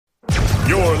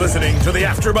You're listening to the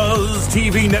AfterBuzz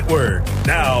TV Network,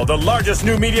 now the largest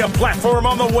new media platform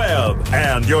on the web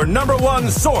and your number one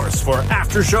source for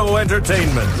after-show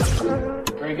entertainment.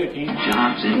 Very good, Keith.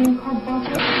 Johnson.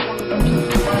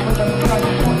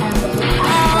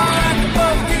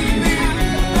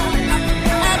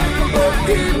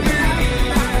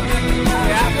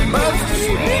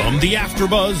 From the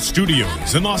AfterBuzz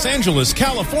Studios in Los Angeles,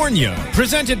 California,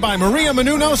 presented by Maria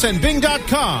Menounos and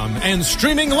Bing.com, and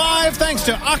streaming live thanks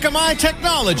to Akamai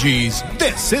Technologies,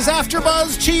 this is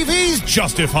AfterBuzz TV's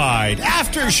Justified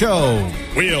After Show.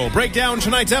 We'll break down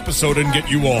tonight's episode and get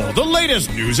you all the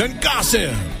latest news and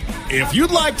gossip. If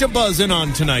you'd like to buzz in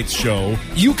on tonight's show,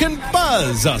 you can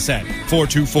buzz us at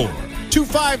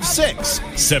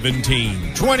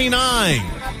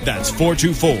 424-256-1729. That's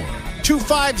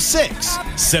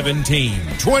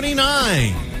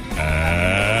 424-256-1729.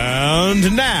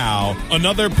 And now,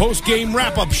 another post-game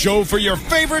wrap-up show for your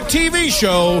favorite TV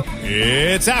show.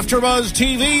 It's AfterBuzz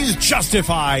TV's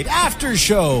Justified After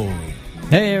Show.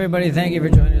 Hey, everybody. Thank you for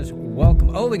joining us.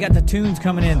 Welcome. Oh, we got the tunes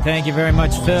coming in. Thank you very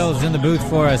much. Phil's in the booth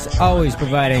for us, always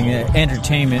providing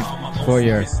entertainment for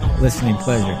your listening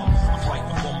pleasure.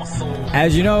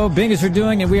 As you know, Bing is for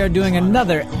doing, and we are doing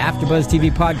another AfterBuzz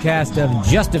TV podcast of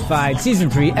Justified, Season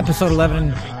 3, Episode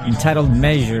 11, entitled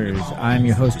Measures. I'm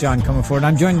your host, John Comerford, and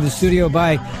I'm joined in the studio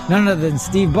by none other than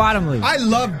Steve Bottomley. I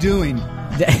love doing.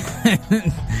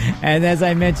 And as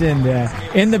I mentioned,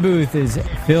 in the booth is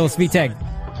Phil Svitek.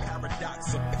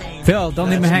 Phil, don't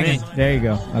leave him hanging. Me. There you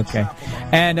go. Okay.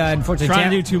 And unfortunately,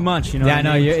 trying to do too much, you know. Yeah, I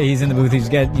know. He's in the booth.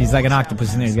 He's like an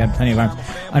octopus in there. He's got plenty of arms.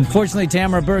 Unfortunately,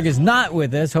 Tamara Berg is not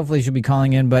with us. Hopefully, she'll be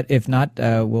calling in. But if not,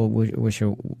 we'll wish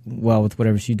her well with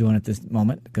whatever she's doing at this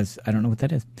moment, because I don't know what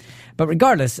that is. But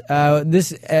regardless,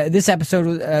 this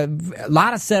episode, a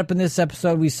lot of setup in this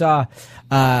episode. We saw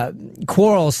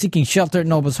Quarrel seeking shelter at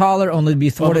Nobles Holler, only to be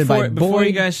thwarted by Boyd. Before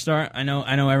you guys start, I know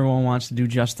everyone wants to do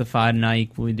Justified, and I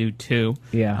equally do too.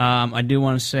 Yeah. I do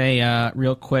want to say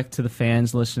real quick to the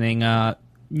fans listening,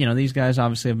 these guys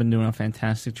obviously have been doing a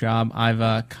fantastic job.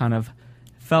 I've kind of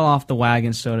fell off the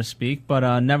wagon, so to speak,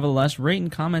 but nevertheless, rate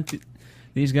and comment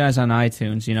these guys on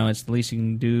iTunes. You know, it's the least you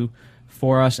can do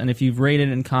for us. And if you've rated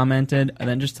and commented,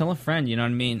 then just tell a friend. You know what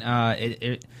I mean?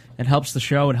 It helps the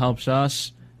show. It helps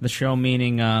us. The show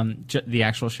meaning the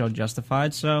actual show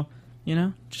Justified. So,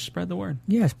 just spread the word.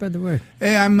 Yeah, spread the word.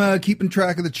 Hey, I'm keeping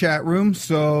track of the chat room,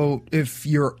 so if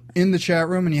you're in the chat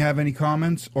room and you have any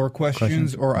comments or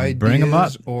questions or ideas, bring them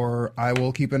up. or I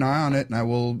will keep an eye on it and I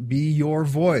will be your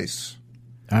voice.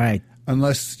 All right.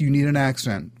 Unless you need an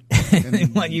accent.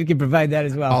 Well, you can provide that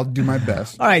as well. I'll do my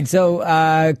best. All right,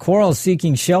 so Quarrel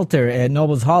seeking shelter at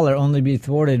Nobles Holler, only to be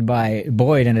thwarted by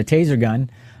Boyd and a taser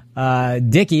gun.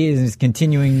 Dickie is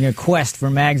continuing a quest for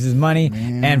Mags' money.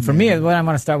 And for me, what I'm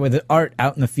going to start with is Art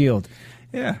out in the field.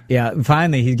 Yeah. Yeah,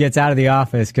 finally, he gets out of the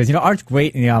office. Because, Art's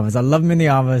great in the office. I love him in the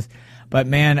office. But,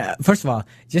 man, first of all,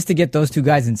 just to get those two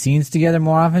guys in scenes together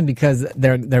more often, because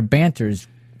their banter's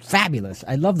fabulous.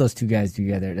 I love those two guys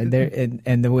together.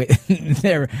 And the way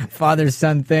their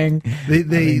father-son thing.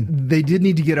 They did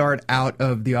need to get Art out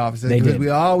of the office. Because we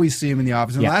always see him in the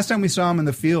office. And last time we saw him in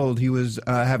the field, he was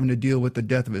having to deal with the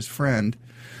death of his friend,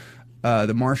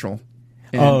 the marshal.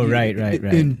 And right.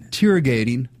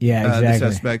 Interrogating the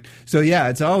suspect. So,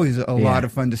 it's always a lot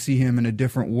of fun to see him in a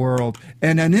different world.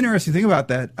 And an interesting thing about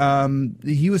that,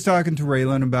 he was talking to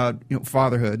Raylan about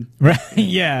fatherhood. Right,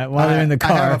 yeah, while they're in the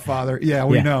car. I have a father. Yeah,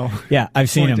 we know. Yeah, I've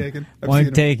seen him.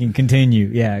 Point taken, continue.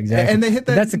 Yeah, exactly. And they hit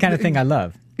that. That's the kind of thing I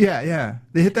love. Yeah.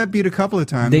 They hit that beat a couple of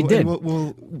times. They did.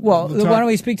 We'll why don't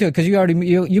we speak to it? Because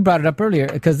you brought it up earlier.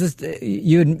 Because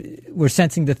you were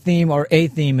sensing the theme, or a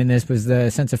theme in this was the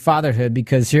sense of fatherhood.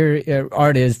 Because here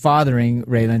Art is fathering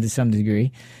Raylan to some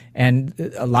degree, and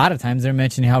a lot of times they're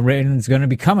mentioning how Raylan's going to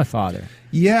become a father.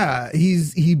 Yeah,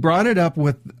 he brought it up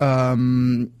with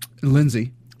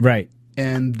Lindsay, right?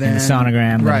 And then the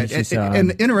sonogram, right?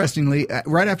 And interestingly,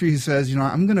 right after he says,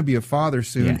 I'm going to be a father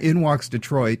soon, in walks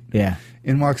Detroit. Yeah.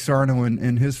 In walks Sarno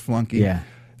and his flunky. Yeah.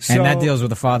 And that deals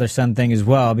with the father-son thing as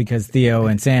well, because Theo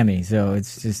and Sammy. So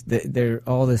it's just they're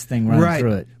all this thing running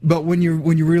through it. But when you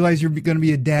realize you're going to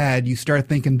be a dad, you start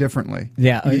thinking differently.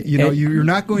 Yeah, you're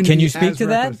not going to. Can be you speak to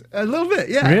that? A little bit,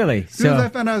 yeah. Really? As soon as I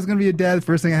found out I was going to be a dad, the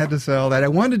first thing I had to sell that I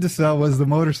wanted to sell was the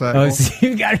motorcycle. Oh, so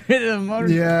you got rid of the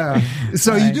motorcycle. Yeah.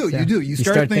 So right, you do. You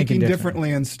start thinking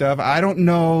differently and stuff. I don't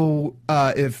know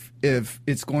if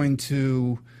it's going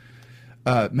to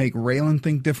make Raylan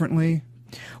think differently.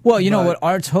 Well, what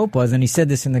Art's hope was, and he said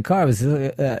this in the car, was,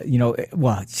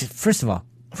 first of all,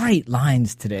 great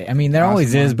lines today. I mean, there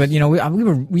always is, but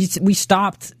we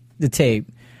stopped the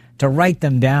tape to write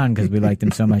them down because we like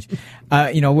them so much.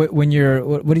 When you're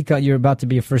what do you call it? You're about to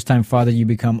be a first-time father, you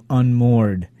become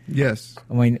unmoored. Yes.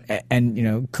 I mean,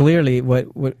 and clearly what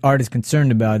Art is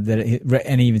concerned about,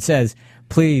 and he even says,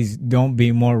 please don't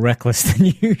be more reckless than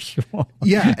usual.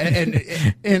 Yeah,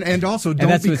 and also don't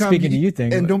that's become, what Speaking to You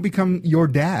thing. And don't become your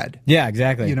dad. Yeah,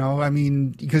 exactly. You know, I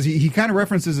mean, because he kind of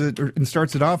references it and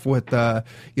starts it off with,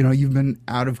 you've been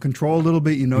out of control a little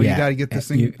bit. You got to get this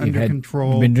thing under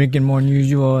control. You've been drinking more than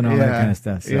usual and all that kind of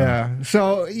stuff. So. Yeah.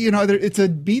 So, it's a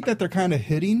beat that they're kind of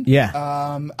hitting.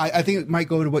 Yeah. I think it might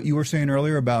go to what you were saying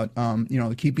earlier about,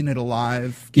 keeping it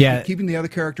alive. Keeping the other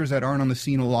characters that aren't on the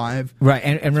scene alive. Right,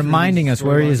 and reminding us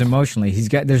where he is emotionally.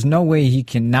 There's no way he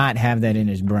cannot have that in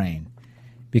his brain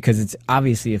because it's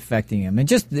obviously affecting him. And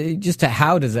just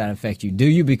how does that affect you? Do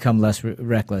you become less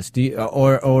reckless? Do you,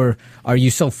 or are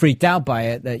you so freaked out by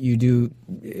it that you do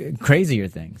crazier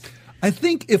things? I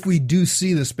think if we do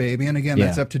see this baby, and again,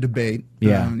 that's up to debate.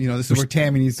 Yeah. This is where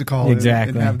Tammy needs to call in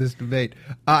and have this debate.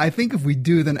 I think if we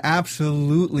do, then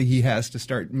absolutely he has to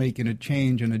start making a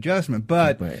change and adjustment.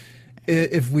 But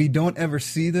if we don't ever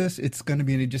see this, it's going to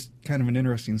be just kind of an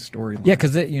interesting storyline. Yeah,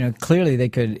 because clearly they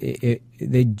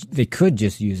could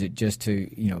just use it just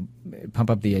to pump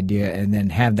up the idea and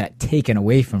then have that taken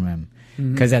away from him.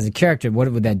 Because as a character,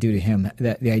 what would that do to him?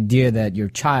 The idea that your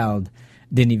child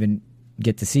didn't even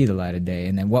get to see the light of day,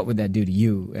 and then what would that do to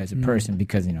you as a person?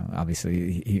 Because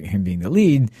obviously him being the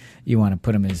lead, you want to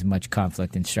put him in as much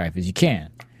conflict and strife as you can.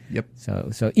 Yep.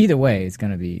 So either way, it's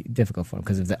going to be difficult for him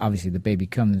because obviously the baby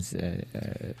comes is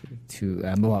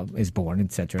born,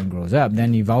 etc., and grows up.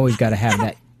 Then you've always got to have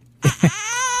that.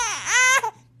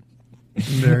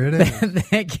 There it is.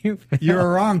 Thank you.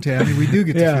 You're wrong, Tammy. We do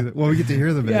get to see that. Well, we get to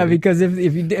hear the baby. Yeah, because if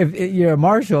you're a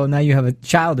marshal now, you have a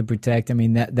child to protect. I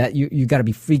mean that you got to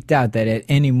be freaked out that at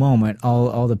any moment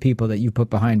all the people that you put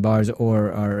behind bars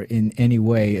or are in any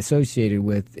way associated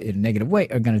with in a negative way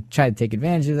are going to try to take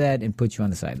advantage of that and put you on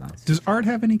the sidelines. Does Art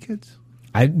have any kids?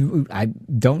 I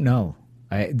don't know.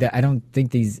 I don't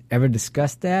think he's ever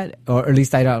discussed that, or at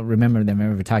least I don't remember them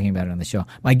ever talking about it on the show.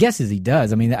 My guess is he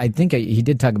does. I mean, I think he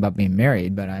did talk about being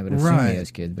married, but I would assume he has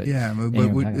kids. But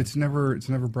it's never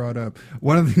brought up.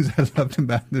 One of the things I loved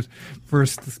about this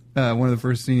one of the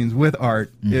first scenes with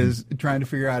Art is trying to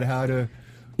figure out how to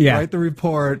write the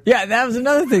report. Yeah, that was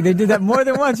another thing. They did that more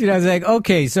than once. I was like,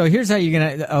 okay, so here's how you're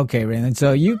gonna. Okay, Raylan.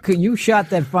 So you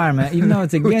shot that fireman, even though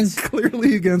it's against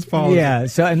clearly against policy. Yeah.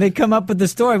 So and they come up with the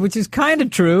story, which is kind of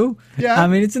true. Yeah. I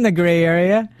mean, it's in the gray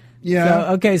area.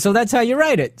 Yeah. So, so that's how you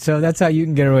write it. So that's how you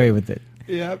can get away with it.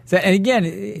 Yeah. So, and again,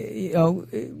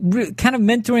 kind of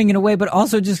mentoring in a way, but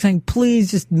also just saying,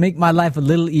 please just make my life a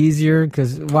little easier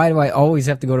because why do I always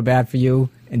have to go to bat for you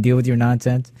and deal with your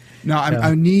nonsense? No,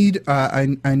 I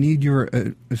need your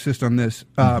assist on this.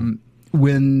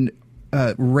 When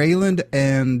Raylan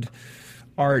and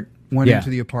Art went into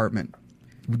the apartment,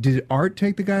 did Art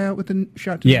take the guy out with the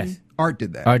shot? Yes. Art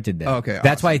did that. Art did that. Okay.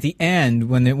 That's why at the end,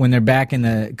 when they're back in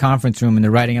the conference room and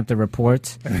they're writing up the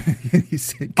reports,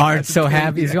 Art's so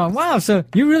happy. He's going, wow, so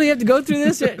you really have to go through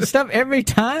this stuff every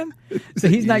time? So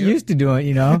he's not used to doing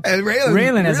it, And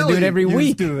Raylan has to do it every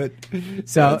week. Do it.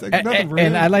 So,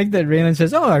 and I like that Raylan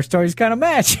says, oh, our stories kind of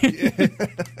match.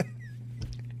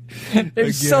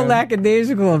 They're so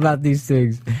lackadaisical about these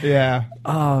things. Yeah.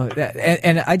 Oh,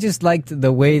 and I just liked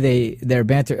the way their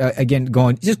banter again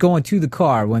going to the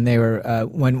car when they were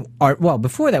when Art. Well,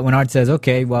 before that, when Art says,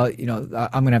 "Okay, well,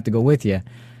 I'm gonna have to go with you,"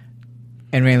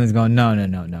 and Raylan's going, "No,"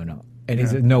 and he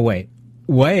says, "No, wait."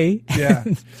 Yeah.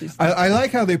 I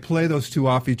like how they play those two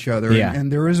off each other. Yeah.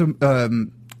 And there is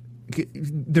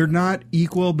they're not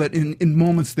equal, but in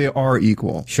moments they are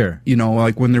equal. Sure.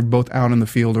 Like when they're both out in the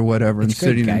field or whatever and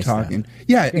sitting and talking. Stuff.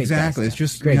 Yeah, exactly. It's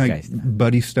just like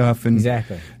buddy stuff and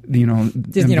exactly.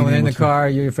 Just when they're in the car,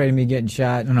 you're afraid of me getting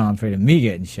shot. No, I'm afraid of me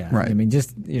getting shot. Right. I mean,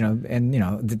 just and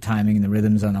the timing and the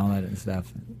rhythms and all that and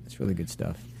stuff. It's really good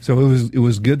stuff. So it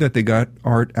was good that they got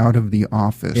Art out of the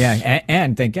office. Yeah,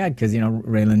 and thank God because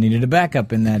Raylan needed a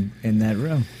backup in that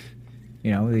room.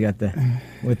 They got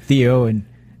with Theo and.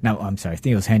 No, I'm sorry,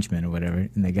 Theo's henchman or whatever,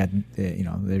 and they got,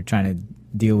 they're trying to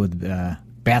deal with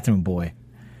bathroom boy,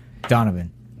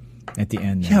 Donovan, at the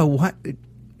end. Yeah, what?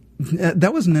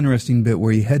 That was an interesting bit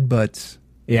where he headbutts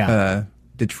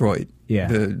Detroit,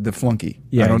 the flunky.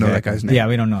 Yeah, I don't know that guy's name. Yeah,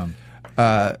 we don't know him.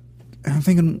 I'm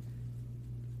thinking,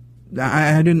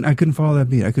 I couldn't follow that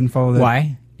beat. I couldn't follow that.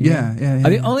 Why? Yeah.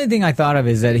 The only thing I thought of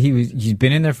is that he's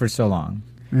been in there for so long.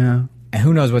 Yeah. And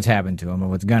who knows what's happened to him or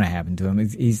what's going to happen to him.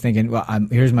 He's thinking, well,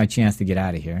 here's my chance to get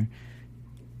out of here.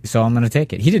 So I'm going to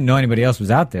take it. He didn't know anybody else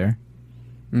was out there.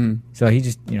 So he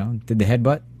just, did the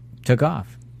headbutt, took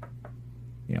off.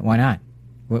 why not?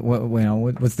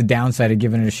 What's the downside of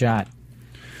giving it a shot?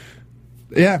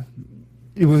 Yeah.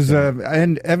 It was,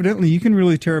 and evidently you can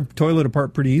really tear a toilet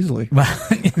apart pretty easily. Well,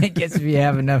 I guess if you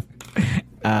have enough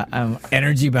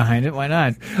energy behind it, why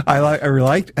not? I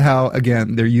liked how,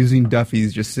 again, they're using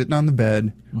Duffy's just sitting on the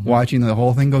bed, watching the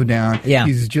whole thing go down. Yeah.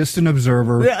 He's just an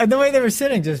observer. Yeah, the way they were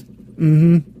sitting, just...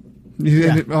 Hands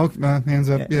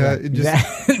up.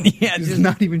 Just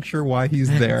not even sure why he's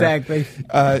there. Exactly.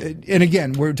 And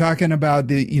again, we're talking about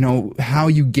how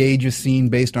you gauge a scene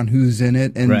based on who's in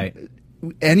it. And right.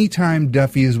 Anytime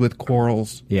Duffy is with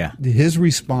Quarles, his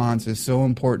response is so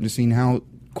important to seeing how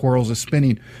Quarles is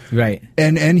spinning. Right.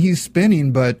 And he's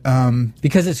spinning, but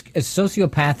because it's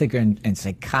sociopathic and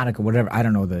psychotic or whatever. I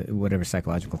don't know whatever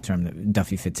psychological term that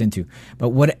Duffy fits into.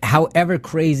 But however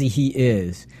crazy he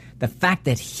is, the fact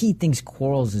that he thinks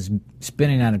Quarles is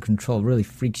spinning out of control really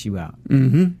freaks you out.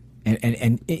 Mm-hmm.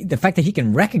 And the fact that he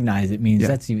can recognize it means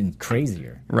that's even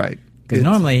crazier. Right. Because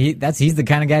normally he's the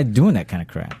kind of guy doing that kind of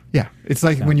crap. Yeah, it's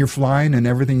like when you're flying and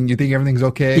you think everything's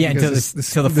okay. Yeah, until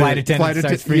the flight attendant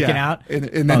starts freaking out.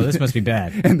 And then, oh, this must be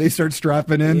bad. And they start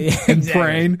strapping in and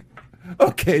praying.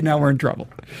 Okay, now we're in trouble.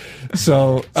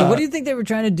 So what do you think they were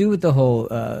trying to do with the whole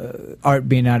art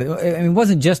being out? I mean, it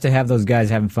wasn't just to have those guys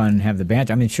having fun and have the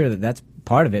banter. I mean, sure that's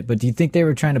part of it. But do you think they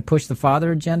were trying to push the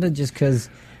father agenda just because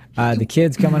the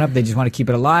kids coming up, they just want to keep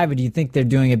it alive? Or do you think they're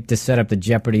doing it to set up the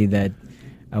jeopardy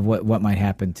of what might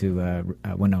happen to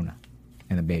Winona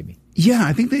and the baby? Yeah,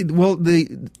 I think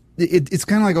it's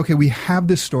kind of like, okay, we have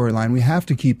this storyline, we have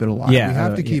to keep it alive, we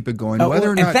have to keep it going. Whether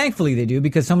or not, and thankfully they do,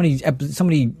 because so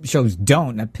many shows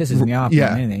don't. That pisses me off more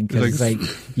than anything, because it's like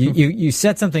you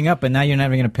set something up and now you're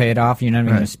never going to pay it off, you're never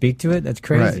going to speak to it. That's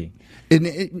crazy. Right. And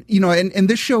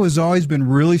this show has always been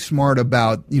really smart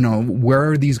about,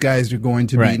 where these guys are going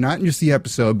to be, not in just the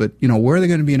episode, but, where are they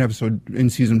going to be in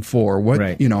season 4?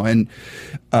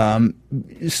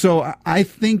 So I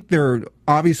think they're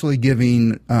obviously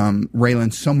giving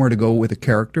Raylan somewhere to go with a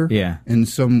character, and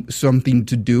something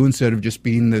to do instead of just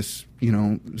being this,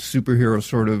 superhero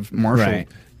sort of martial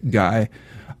guy.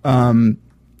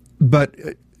 But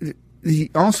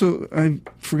he also, I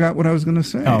forgot what I was going to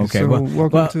say. Oh, okay. So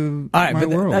welcome to my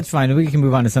world. That's fine. We can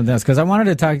move on to something else, because I wanted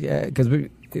to talk. Because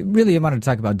I wanted to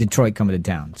talk about Detroit coming to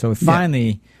town. So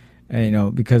finally,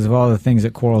 because of all the things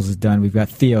that Quarles has done, we've got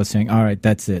Theo saying, "All right,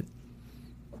 that's it.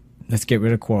 Let's get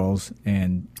rid of Quarles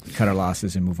and cut our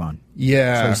losses and move on."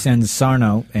 Yeah. So he sends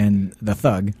Sarno and the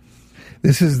thug.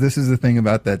 This is the thing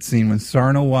about that scene when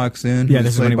Sarno walks in. Yeah,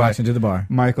 this is when he walks into the bar.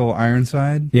 Michael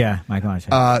Ironside. Yeah, Michael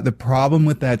Ironside. The problem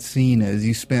with that scene is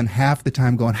you spend half the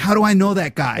time going, "How do I know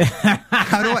that guy?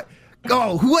 How do I?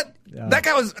 Oh, what? That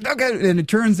guy was okay." And it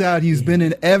turns out he's been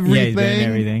in everything. Yeah, he's been in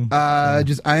everything.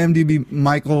 Just IMDb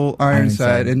Michael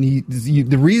Ironside, and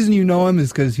the reason you know him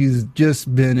is because he's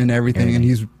just been in everything, and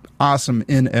he's awesome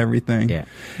in everything. Yeah.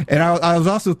 And I was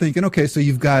also thinking, okay, so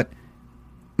you've got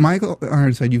Michael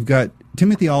Ironside, you've got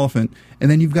Timothy Olyphant,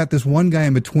 and then you've got this one guy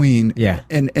in between. Yeah.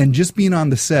 And just being on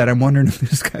the set, I'm wondering if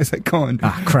this guy's like going,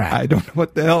 crap. I don't know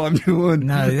what the hell I'm doing.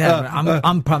 No,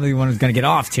 I'm probably the one who's going to get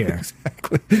offed here.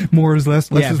 Exactly. More is less.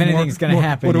 If anything's going to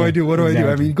happen. What do I do? What do I do?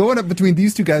 I mean, going up between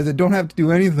these two guys that don't have to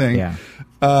do anything. Yeah.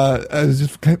 I was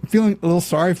just feeling a little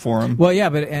sorry for him. Well, yeah,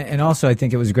 but and also I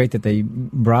think it was great that they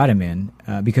brought him in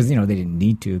because they didn't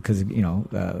need to, because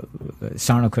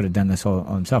Sarno could have done this all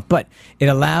himself. But it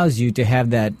allows you to have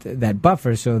that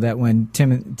buffer so that when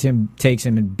Tim takes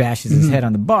him and bashes his head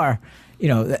on the bar,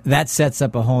 that sets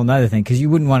up a whole other thing, because you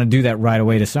wouldn't want to do that right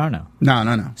away to Sarno.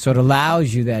 No. So it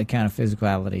allows you that kind of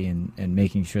physicality and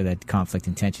making sure that conflict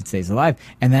and tension stays alive,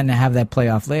 and then to have that play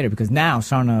off later, because now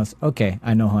Sarno's, okay,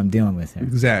 I know who I'm dealing with here.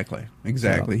 Exactly.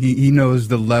 So, he knows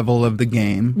the level of the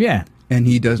game. Yeah. And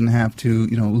he doesn't have to,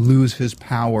 lose his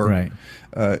power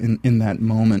in that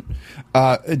moment.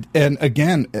 And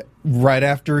again, right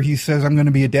after he says, "I'm going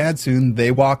to be a dad soon," they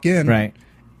walk in. Right.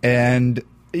 And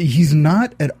he's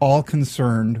not at all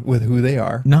concerned with who they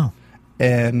are. No.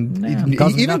 And he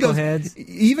even goes,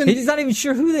 he's not even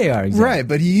sure who they are. Exactly. Right,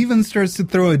 but he even starts to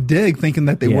throw a dig, thinking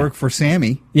that they work for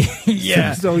Sammy.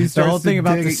 Yeah. So he starts the whole thing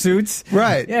about the suits.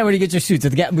 Right. Yeah, where do you get your suits?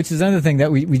 Which is another thing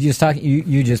that we just talked.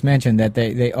 You just mentioned that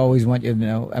they always want you to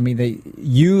know. I mean, they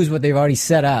use what they've already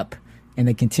set up and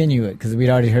they continue it, because we'd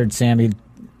already heard Sammy.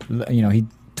 He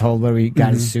told where he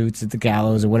got his suits at the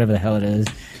gallows or whatever the hell it is.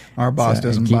 Our boss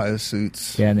doesn't buy his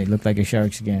suits. Yeah, and they look like a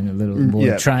shark skin. A little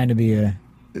boy trying to be a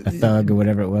a thug or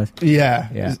whatever it was.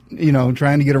 Yeah. You know,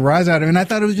 trying to get a rise out of it. And I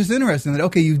thought it was just interesting that,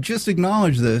 okay, you just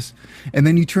acknowledge this, and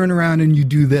then you turn around and you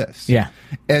do this. Yeah.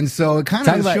 And so it kind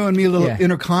of is showing me a little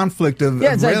inner conflict of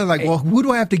really like, well, who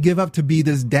do I have to give up to be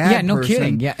this dad Yeah, no person?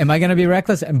 kidding. Yeah, am I going to be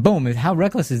reckless? And boom, how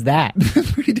reckless is that?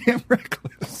 Pretty damn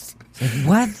reckless.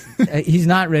 What? He's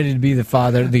not ready to be the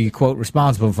father, the quote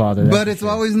responsible father. But it's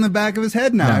always in the back of his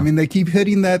head now. No. I mean, they keep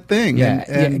hitting that thing.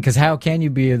 Yeah, because how can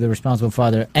you be the responsible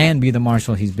father and be the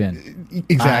marshal he's been?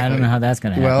 Exactly. I don't know how that's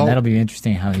going to happen. Well, that'll be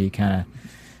interesting how he kind of.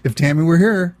 If Tammy were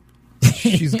here,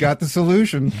 she's got the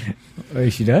solution.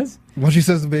 She does? Well, she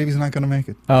says the baby's not going to make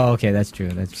it. Oh, okay, that's true.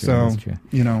 That's true. So, that's true.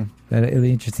 You know, it'll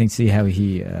be interesting to see how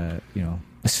he, you know,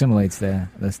 assimilates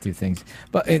those two things.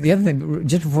 But the other thing,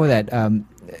 just before that,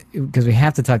 because we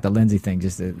have to talk the Lindsay thing,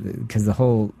 just because the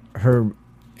whole her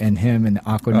and him and the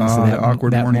awkwardness of that, the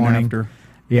awkward that morning after.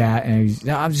 Yeah, and he's,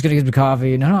 no, I'm just gonna get some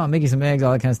coffee. No, I'm making some eggs,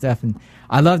 all that kind of stuff. And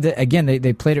I loved it. Again,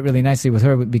 they played it really nicely with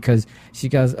her because she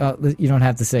goes, oh, you don't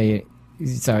have to say it.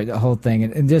 Sorry, the whole thing,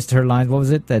 and just her lines. What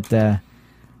was it that?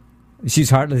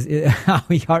 She's heartless. How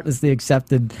he heartlessly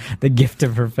accepted the gift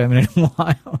of her feminine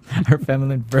her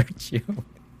feminine virtue.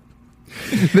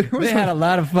 They had a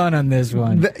lot of fun on this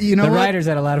one. The writers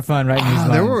had a lot of fun writing these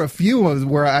lines. There were a few ones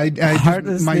where I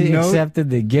heartlessly accepted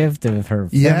the gift of her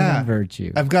feminine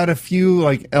virtue. I've got a few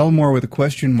like Elmore with a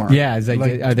question mark. Yeah, it's like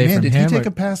are they from did him he take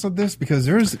a pass on this? Because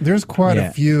there's quite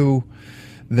a few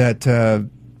that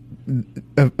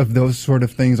of those sort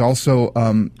of things. Also,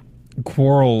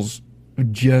 Quarles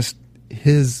just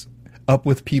his up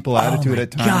with people attitude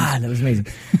at times. God, that was amazing.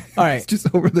 All right. It's just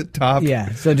over the top.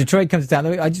 Yeah. So Detroit comes to town.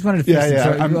 I just wanted to finish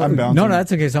Detroit. I'm bouncing. No,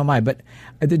 that's okay. So am I. But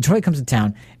Detroit comes to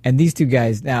town, and these two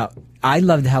guys. Now, I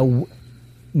loved how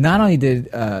not only did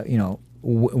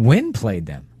Wynn played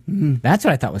them. Mm-hmm. That's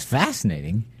what I thought was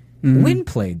fascinating. Mm-hmm. Wynn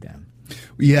played them.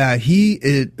 Yeah,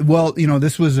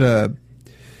 this was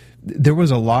there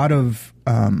was a lot of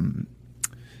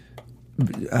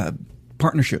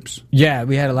partnerships. Yeah,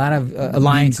 we had a lot of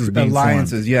alliances.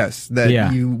 Alliances, yes.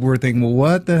 That you were thinking, well,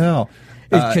 what the hell?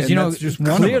 Because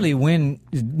clearly Wynn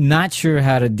is not sure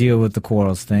how to deal with the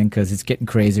Quarles thing because it's getting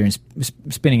crazier and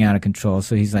spinning out of control.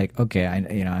 So he's like, okay,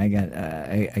 I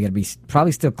got to be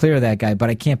probably still clear of that guy,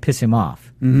 but I can't piss him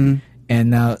off. Mm-hmm. And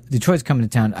now Detroit's coming to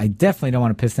town. I definitely don't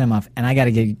want to piss them off, and I got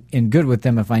to get in good with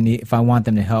them if I want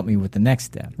them to help me with the next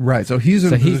step. Right. So he's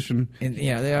in a position. They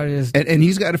are just, and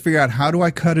he's got to figure out how do I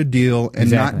cut a deal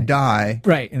and not die,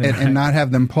 right, and not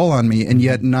have them pull on me, and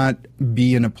yet not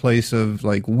be in a place of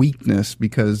like weakness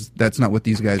because that's not what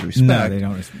these guys respect. No, they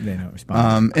don't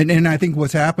respond. And I think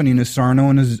what's happening is Sarno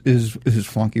and his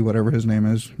flunky, whatever his name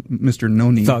is, Mr.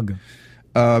 No Need Thug.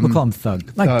 We'll call him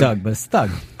Thug, like Thug. Doug, but it's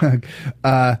Thug.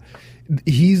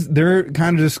 They're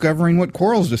kind of discovering what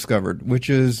Quarles discovered, which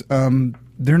is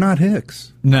they're not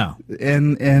Hicks. No,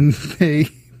 and they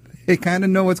kind of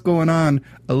know what's going on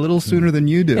a little sooner than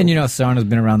you do. And Sarno's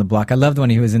been around the block. I loved when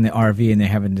he was in the RV and they're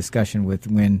having a discussion with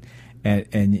Wynn, and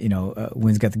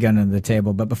Wynn's got the gun under the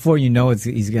table. But before he's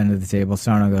gun under the table,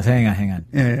 Sarno goes, "Hang on."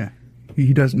 Yeah.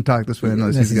 He doesn't talk this way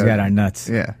unless he's got our nuts.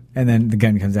 Yeah. And then the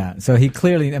gun comes out. So he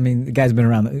clearly, the guy's been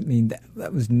around.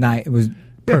 That was nice. It was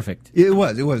perfect. Yeah,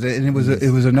 it was, and it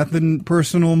was a nothing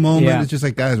personal moment. Yeah. It's just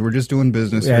like, guys, we're just doing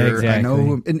business here. Exactly. I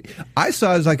know, and I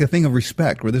saw it as like a thing of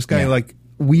respect, where this guy like,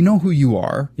 we know who you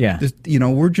are. Yeah.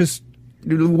 We're just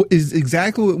is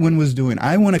exactly what Wynn was doing.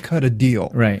 I want to cut a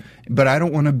deal, right? But I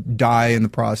don't want to die in the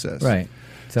process, right?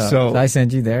 So I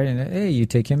send you there, and hey, you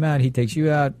take him out, he takes you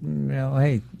out.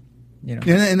 Hey.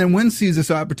 And then Wynn sees this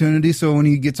opportunity, so when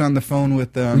he gets on the phone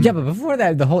with but before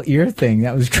that, the whole ear thing,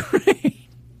 that was great.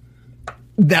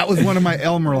 That was one of my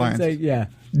Elmer lines.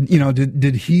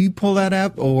 Did he pull that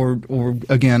up, or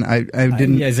again, I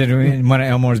didn't. Is it in one of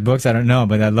Elmore's books? I don't know,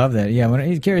 but I love that. Yeah, when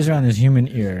he carries around this human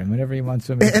ear, and whenever he wants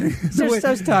somebody,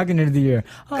 starts talking into the ear.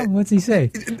 Oh, what's he say?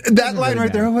 That line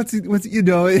right there. What's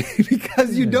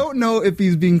because you don't know if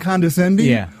he's being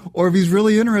condescending, or if he's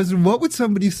really interested. What would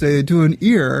somebody say to an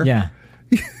ear? Yeah,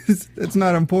 it's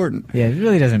not important. Yeah, it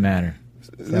really doesn't matter.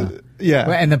 So. Yeah.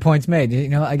 Well, and the point's made.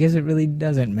 I guess it really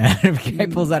doesn't matter if a guy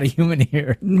pulls out a human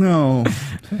ear. No.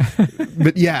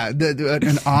 But yeah,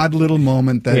 an odd little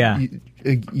moment that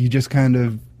you just kind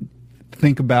of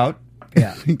think about.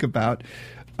 Yeah.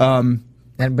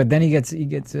 But then he gets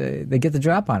they get the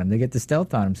drop on him. They get the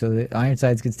stealth on him. So the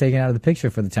Ironsides gets taken out of the picture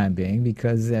for the time being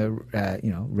because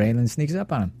Raylan sneaks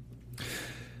up on him.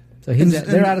 So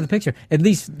they're out of the picture, at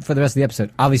least for the rest of the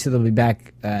episode. Obviously, they'll be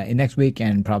back in next week,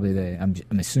 and probably I'm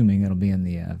assuming it'll be in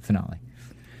the finale.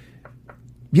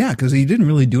 Yeah, because he didn't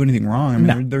really do anything wrong. I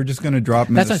mean, they're just going to drop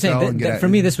him. That's what I'm saying. For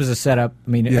me, this was a setup. I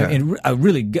mean, a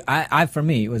really good. For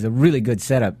me, it was a really good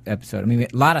setup episode. I mean, a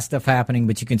lot of stuff happening,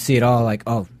 but you can see it all like,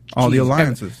 all the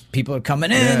alliances. People are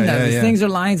coming in. Things are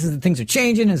alliances. Things are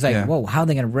changing. It's like, whoa, how are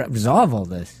they going to resolve all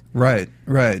this? Right.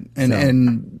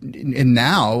 And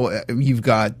now you've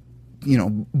got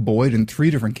Boyd in 3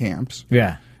 different camps.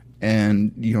 Yeah.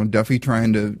 And Duffy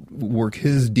trying to work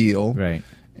his deal. Right.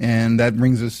 And that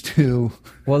brings us to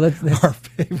our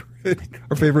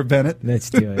favorite Bennett.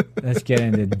 Let's do it. Let's get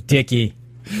into Dickie.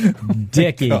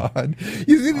 Dickie. God.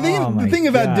 You see, the thing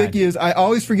about Dickie is I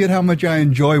always forget how much I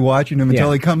enjoy watching him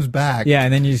until he comes back. Yeah,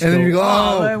 and then you go,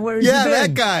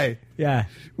 that guy. Yeah.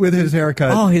 With his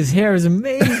haircut. Oh, his hair is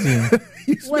amazing.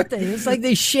 It's like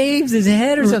they shaved his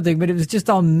head or something, but it was just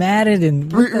all matted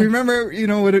and. Remember,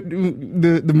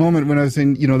 the moment when I was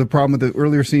saying, the problem with the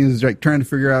earlier scenes is like trying to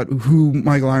figure out who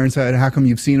Michael Ironside. How come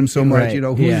you've seen him so much? Right.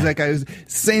 Who's that guy?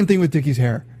 Same thing with Dickie's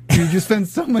hair. You just spend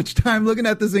so much time looking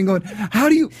at this thing going, how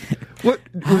do you, what,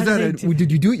 was that did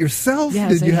you do it yourself? Yeah,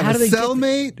 did you have a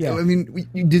cellmate? Yeah. I mean,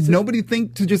 did nobody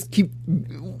think to just keep,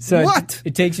 what?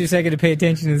 It takes you a second to pay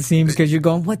attention to the scene because you're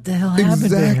going, what the hell happened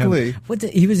exactly. to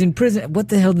him? He was in prison. What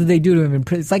the hell did they do to him in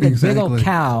prison? It's like a big old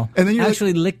cow and then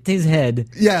actually licked his head.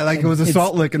 Yeah, like it was a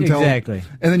salt lick until. Exactly.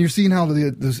 And then you're seeing how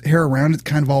the hair around it's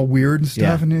kind of all weird and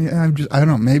stuff. Yeah. And I don't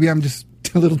know, maybe I'm just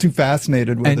a little too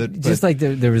fascinated with it. Just like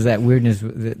there was that weirdness,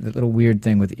 the little weird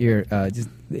thing with ear, just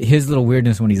his little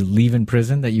weirdness when he's leaving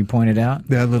prison that you pointed out.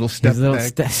 That little step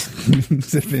back.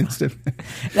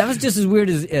 That was just as weird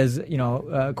as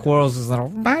Quarles' little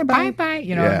bye.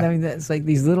 I mean, that's like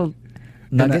these little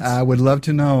nuggets. And I would love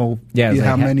to know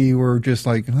how many were just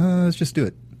like, let's just do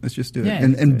it. Let's just do it.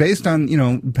 And based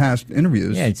on past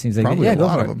interviews, it seems like probably a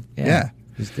lot of them. Yeah.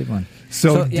 Just did one.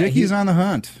 So Dickie's on the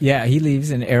hunt. Yeah, he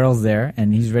leaves and Errol's there,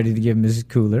 and he's ready to give Mrs.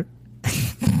 Cooler.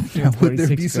 Would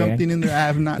there be something in there I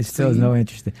have not seen? It still is no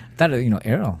interest. I thought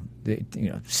Errol,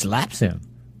 slaps him.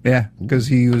 Yeah, because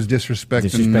he was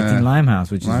disrespecting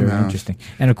Limehouse, which is very interesting.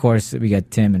 And of course, we got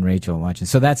Tim and Rachel watching.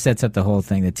 So that sets up the whole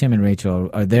thing. That Tim and Rachel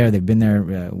are there. They've been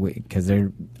there because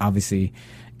they're obviously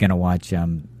going to watch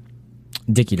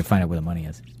Dickie to find out where the money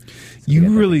is.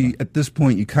 You really, at this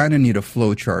point, you kind of need a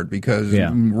flow chart because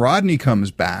Rodney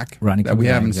comes back that we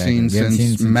haven't seen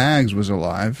since Mags was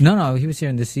alive. No, he was here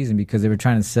in this season because they were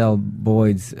trying to sell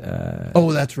Boyd's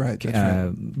that's right.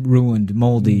 ruined,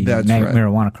 moldy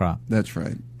marijuana crop. That's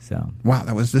right. So wow,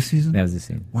 that was this season? That was this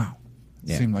season. Wow.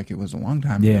 It seemed like it was a long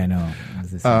time ago. Yeah, no. It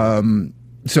was this season.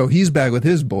 So he's back with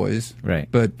his boys. Right.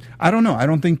 But I don't know. I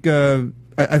don't think...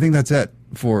 I think that's it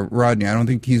for Rodney. I don't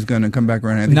think he's going to come back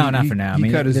around. I think not for now.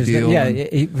 He cut his deal.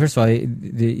 First of all,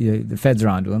 the feds are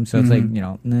onto him, so it's like,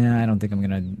 I don't think I'm going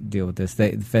to deal with this.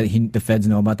 The feds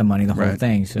know about the money, the whole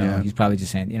thing, so he's probably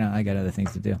just saying, I got other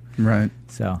things to do. Right.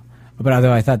 So, but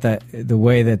although I thought that the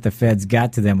way that the feds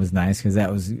got to them was nice, because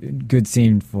that was a good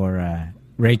scene for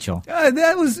Rachel.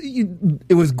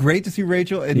 It was great to see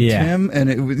Rachel and Tim, and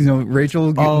it was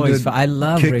Rachel. I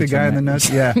love kick Rachel, the guy in the nuts.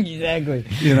 Yeah, exactly.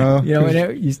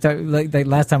 Whenever you start like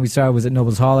last time we saw her was at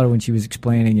Noble's Holler when she was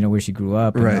explaining where she grew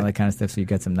up and all that kind of stuff. So you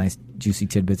got some nice juicy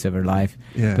tidbits of her life.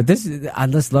 Yeah. But I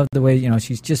just love the way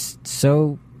she's just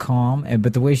so calm,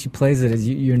 but the way she plays it is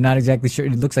you're not exactly sure.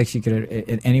 It looks like she could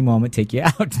at any moment take you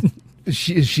out.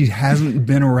 She hasn't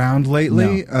been around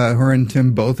lately. No. Her and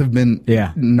Tim both have been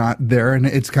not there, and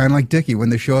it's kind of like Dickie when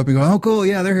they show up and go, "Oh, cool,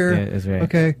 yeah, they're here. Yeah, that's right.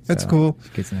 Okay, that's cool."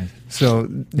 Nice. So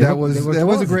that was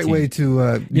a great way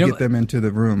to get them into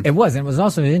the room. It was, and it was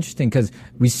also interesting because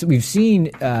we've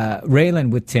seen Raylan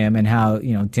with Tim and how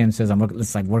Tim says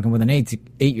it's like working with an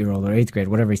 8-year-old or 8th grade,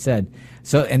 whatever he said.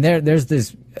 So and there's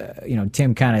this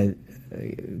Tim kind of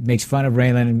makes fun of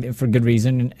Raylan for good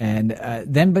reason, and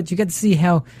but you get to see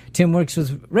how Tim works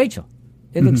with Rachel.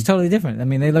 It looks totally different. I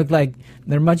mean, they look like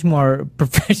they're much more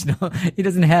professional. He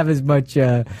doesn't have as much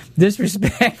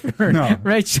disrespect for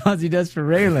Rachel as he does for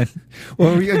Raylan.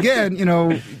 Well, again,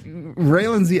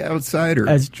 Raylan's the outsider.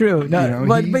 That's true. No,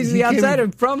 but he's the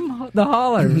outsider from the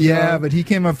Holler. Yeah, but he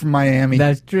came up from Miami.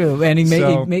 That's true, and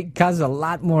he causes a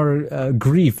lot more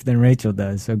grief than Rachel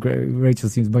does. So Rachel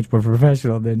seems much more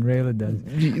professional than Raylan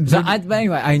does. But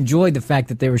anyway, I enjoyed the fact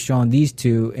that they were showing these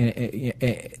two,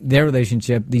 their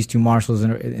relationship, these two marshals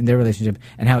in their relationship,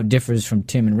 and how it differs from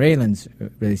Tim and Raylan's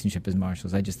relationship as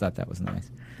marshals. I just thought that was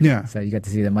nice. Yeah. So you got to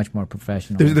see them much more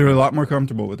professional. They're a lot more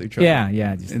comfortable with each other.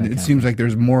 Yeah. It seems like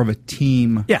there's more of a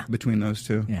team between those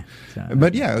two. Yeah. So,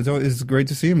 but it's great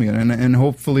to see them again, and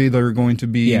hopefully they're going to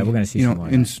be we're going to see some more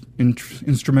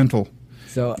instrumental.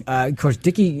 So of course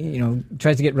Dickie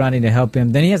tries to get Rodney to help him.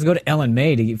 Then he has to go to Ellen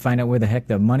May to find out where the heck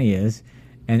the money is.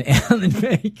 And Ellen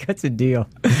May cuts a deal.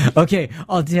 Okay,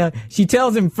 I'll tell. She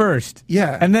tells him first.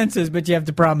 Yeah. And then says, but you have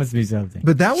to promise me something.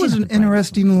 But that was an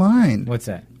interesting line. What's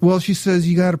that? Well, she says,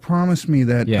 you got to promise me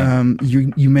that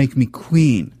you make me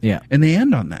queen. Yeah. And they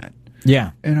end on that.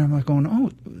 Yeah. And I'm like going,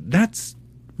 oh, that's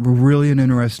really an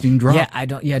interesting drop. Yeah, I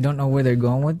don't know where they're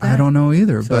going with that. I don't know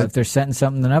either. So but if they're setting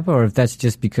something up, or if that's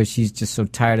just because she's just so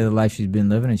tired of the life she's been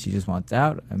living and she just wants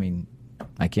out. I mean,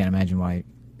 I can't imagine why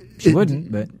she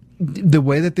wouldn't. But the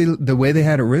way they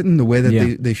had it written, the way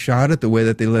that they shot it, the way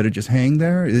that they let it just hang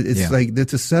there, it's like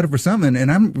it's a setup for something.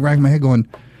 And I'm racking my head going,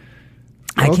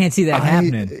 I can't see that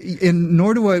happening. And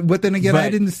nor do I. But then again, I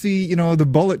didn't see the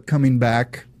bullet coming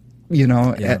back.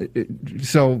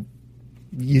 So.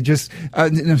 You just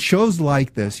in shows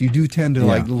like this, you do tend to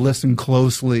like listen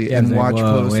closely and watch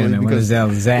closely because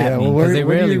they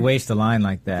rarely waste a line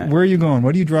like that. Where are you going?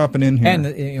 What are you dropping in here? And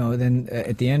then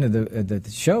at the end of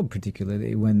the show,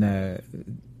 particularly when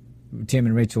Tim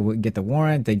and Rachel get the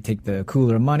warrant, they take the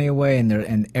cooler of money away,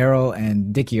 and Errol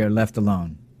and Dickie are left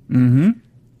alone. Mm-hmm.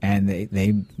 And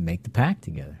they make the pact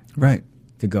together, right,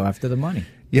 to go after the money.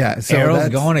 Yeah, so Errol's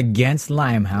going against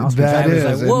Limehouse, which I was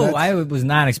like, whoa, I was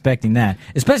not expecting that,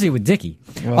 especially with Dickie.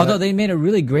 Well, although they made a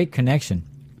really great connection.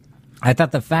 I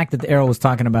thought the fact that Errol was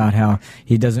talking about how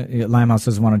Limehouse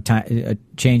doesn't want to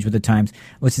change with the times,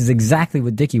 which is exactly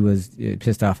what Dickie was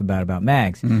pissed off about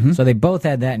Mags. Mm-hmm. So they both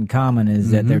had that in common,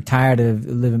 is that they're tired of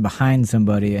living behind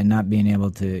somebody and not being able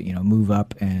to, move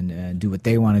up and do what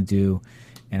they want to do.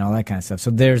 And all that kind of stuff.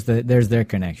 So there's their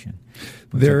connection.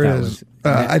 There is.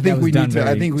 I think we need to.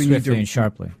 I think we need to. And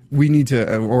sharply. We need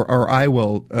to, or I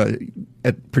will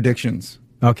at predictions.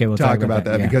 Okay, we'll talk about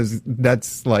that because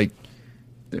that's like,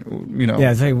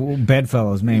 Yeah, it's like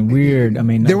Bedfellows, man. Weird. I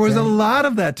mean, there was a lot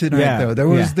of that tonight, though. There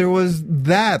was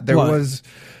that. There was.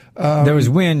 There was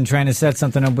Wynn trying to set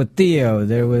something up with Theo.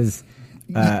 There was.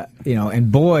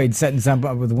 And Boyd setting something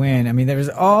up with Wynn. I mean, there was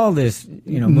all this,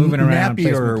 moving around.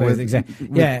 Napier exactly.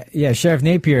 Yeah. Sheriff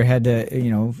Napier had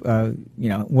to,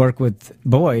 work with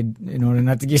Boyd in order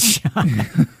not to get shot.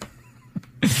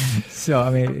 So, I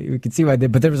mean, we could see why.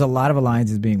 But there was a lot of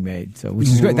alliances being made. So, which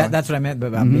is great. That's what I meant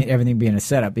about everything being a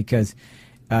setup, because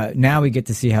now we get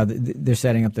to see how they're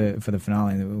setting up for the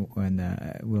finale,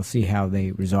 and we'll see how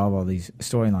they resolve all these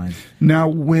storylines. Now,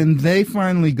 when they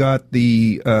finally got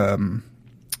the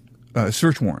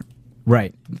search warrant,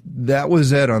 right? That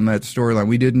was it on that storyline.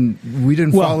 We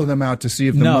didn't follow them out to see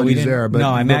if the money's there, but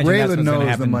Raylan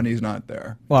knows the money's not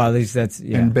there. Well, at least that's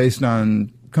and based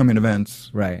on coming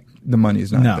events, right? The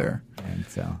money's not there. And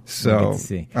so we'll get to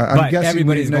see. But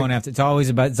everybody's going after. It's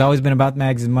always been about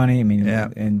Mags' money. I mean,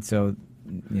 and so.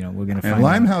 We're going to find and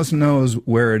Limehouse knows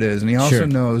where it is, and he also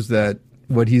knows that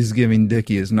what he's giving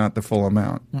Dickie is not the full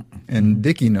amount. And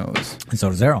Dickie knows. And so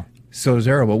does Errol.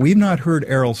 But we've not heard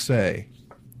Errol say,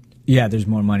 yeah, there's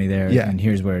more money there, and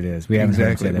here's where it is. We haven't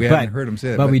heard him say that. We haven't heard him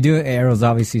say that. But we do. Errol's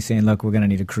obviously saying, look, we're going to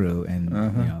need a crew,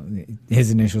 and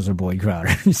his initials are Boyd Crowder.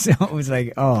 So it was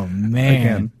like, oh, man.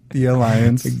 Again, the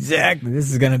alliance. Exactly.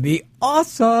 This is going to be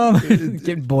awesome.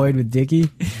 Get Boyd with Dickie.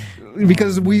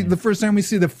 Because the first time we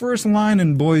see the first line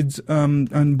in Boyd's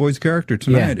character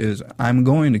tonight is, "I'm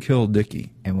going to kill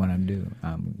Dickie." And what I'm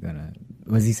gonna.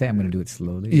 What does he say? I'm gonna do it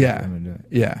slowly. Yeah, I'm gonna do it.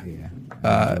 Yeah.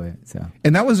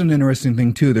 And that was an interesting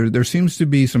thing too. There seems to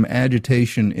be some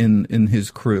agitation in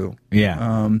his crew.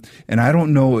 Yeah. And I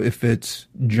don't know if it's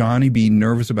Johnny being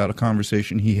nervous about a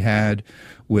conversation he had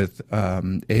with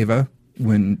Ava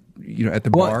when at the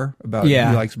bar about he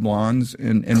likes blondes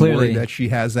and worried that she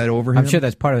has that over him. I'm sure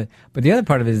that's part of it. But the other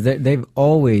part of it is that they've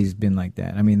always been like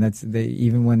that. I mean,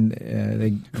 even when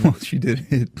they. Well, she did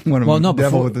hit one of them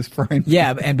devil with his frying.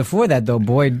 Yeah, and before that though,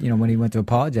 Boyd, when he went to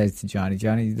apologize to Johnny,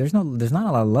 there's not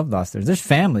a lot of love lost there. There's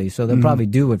family, so they'll probably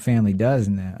do what family does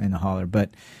in the holler.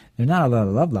 But there's not a lot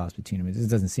of love lost between them. It just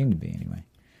doesn't seem to be anyway.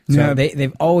 So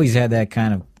they've always had that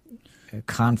kind of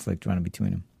conflict running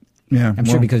between them. Yeah, I'm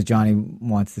sure because Johnny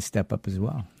wants to step up as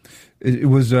well. It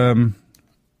was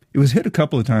hit a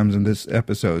couple of times in this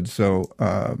episode, so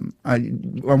I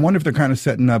wonder if they're kind of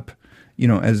setting up,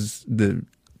 as the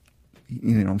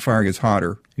fire gets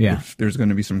hotter. Yeah, there's going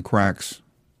to be some cracks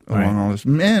along all this.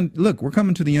 Man, look, we're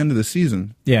coming to the end of the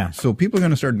season. Yeah, so people are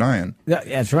going to start dying.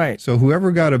 That's right. So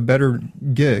whoever got a better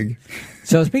gig.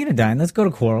 So speaking of dying, let's go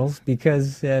to Quarles,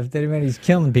 because if anybody's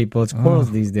killing people, it's Quarles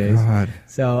these days. God.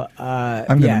 So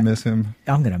I'm gonna miss him.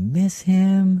 I'm gonna miss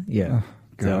him. Yeah.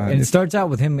 So, and it starts out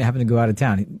with him having to go out of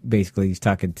town. Basically, he's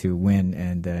talking to Wynn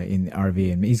and in the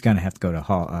RV, and he's gonna have to go to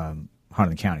Harlan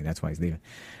County. That's why he's leaving.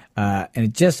 And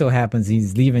it just so happens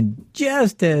he's leaving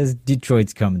just as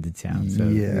Detroit's coming to town. So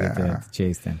we have to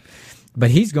chase them. But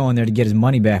he's going there to get his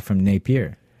money back from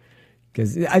Napier.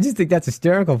 Because I just think that's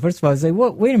hysterical. First of all, I say,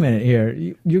 "What? Wait a minute here.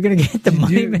 You're going to get the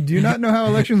money." Do you not know how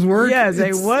elections work? Yeah.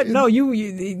 Say what? No,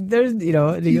 there's,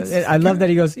 I love that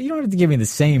he goes, "You don't have to give me the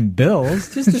same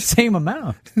bills, just the same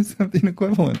amount, something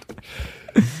equivalent."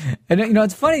 And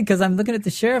it's funny because I'm looking at the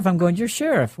sheriff. I'm going, "You're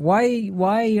sheriff. Why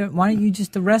don't you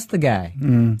just arrest the guy?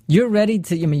 You're ready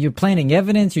to. You're planting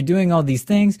evidence. You're doing all these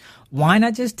things. Why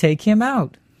not just take him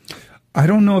out?" I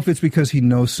don't know if it's because he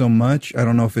knows so much. I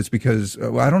don't know if it's because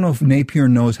I don't know if Napier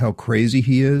knows how crazy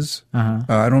he is.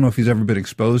 I don't know if he's ever been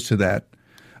exposed to that.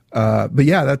 But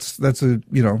yeah, that's a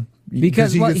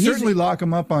because he could certainly lock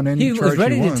him up on any charge he was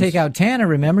ready to take out Tanner.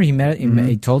 Remember,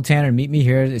 he told Tanner, "Meet me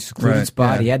here at a secluded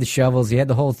spot." Yeah. He had the shovels. He had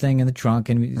the whole thing in the trunk,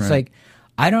 and it's like,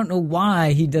 I don't know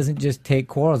why he doesn't just take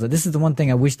Quarles. This is the one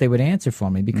thing I wish they would answer for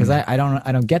me, because I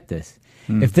don't get this.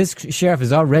 If this sheriff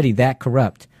is already that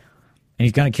corrupt, and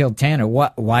he's going to kill Tanner,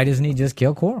 why doesn't he just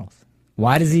kill Quarles?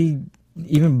 Why does he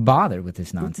even bother with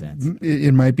this nonsense?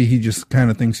 It might be he just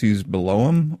kind of thinks he's below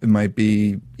him. It might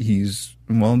be he's,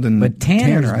 but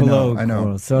Tanner's below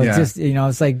Quarles. So it's just,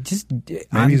 it's like,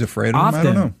 maybe he's afraid of him. I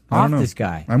don't know. Off this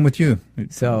guy. I'm with you.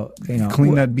 So,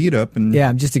 clean that beat up. And yeah,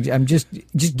 I'm just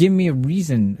give me a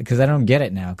reason, because I don't get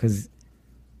it now, because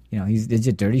he's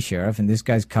a dirty sheriff, and this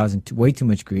guy's causing way too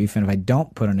much grief. And if I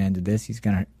don't put an end to this, he's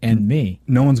going to end me.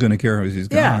 No one's going to care if he's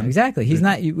gone. Yeah, exactly. He's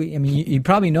not. He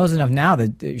probably knows enough now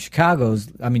that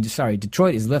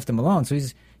Detroit has left him alone, so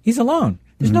he's alone.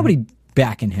 There's nobody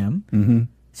backing him.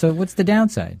 So what's the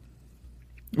downside?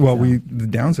 Well, the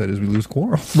downside is we lose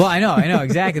Quarles. Well, I know,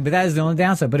 exactly. But that is the only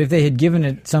downside. But if they had given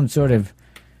it some sort of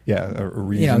a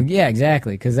reason.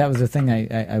 Exactly, because that was the thing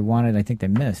I wanted. I think they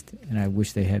missed, and I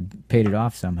wish they had paid it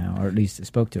off somehow, or at least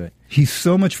spoke to it. He's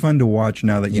so much fun to watch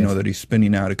now that you know that he's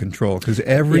spinning out of control, because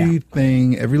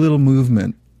everything, every little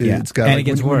movement, it's got. And it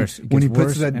gets worse. When he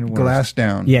puts that glass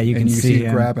down, you can see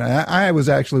it grabbing. I was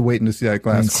actually waiting to see that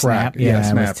glass crack. Snap.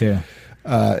 Snap. I was too.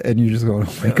 And you're just going,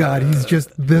 oh my God, he's just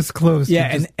this close.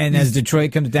 Yeah, and as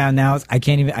Detroit comes down now, I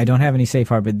don't have any safe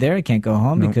harbor there. I can't go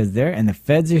home because and the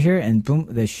feds are here, and boom,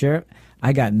 the sheriff.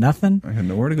 I got nothing. I had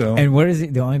nowhere to go. And where is he?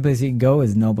 The only place he can go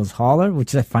is Noble's Holler,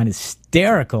 which I find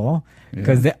hysterical,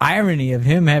 because the irony of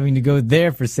him having to go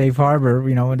there for safe harbor,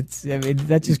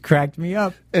 that just cracked me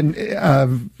up. And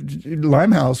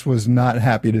Limehouse was not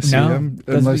happy to see him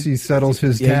unless he settles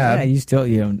his tab. Yeah, he's still,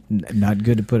 not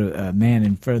good to put a man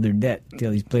in further debt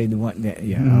till he's played the one, all that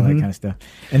kind of stuff.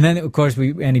 And then, of course,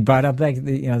 he brought up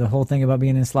the whole thing about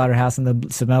being in the slaughterhouse and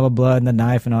the smell of blood and the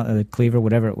knife and all, the cleaver,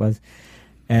 whatever it was.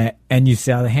 And you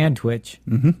saw the hand twitch.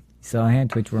 You saw a hand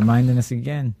twitch, reminding us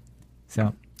again.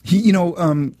 So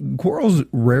Quarles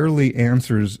rarely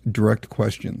answers direct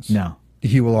questions. No,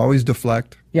 he will always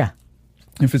deflect. Yeah,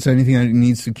 if it's anything that he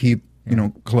needs to keep,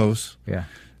 close. Yeah.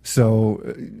 So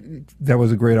that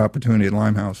was a great opportunity at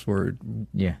Limehouse where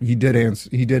he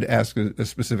did ask a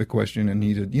specific question, and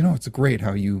he did. It's great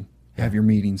how you have your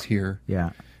meetings here. Yeah.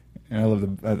 And I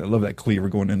love that cleaver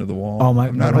going into the wall. Oh,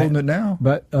 I'm not holding it now.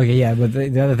 But okay, yeah. But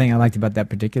the other thing I liked about that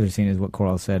particular scene is what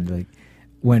Quarles said. Like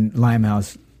when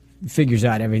Limehouse figures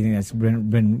out everything that's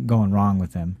been going wrong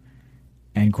with him,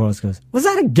 and Quarles goes, "Was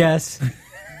that a guess?"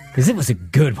 Because it was a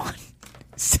good one.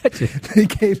 They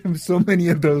gave him so many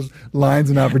of those lines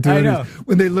and opportunities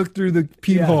when they looked through the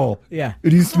peephole. Yeah,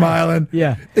 and he's smiling.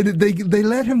 Yeah, and they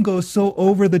let him go so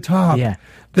over the top. Yeah.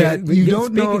 That you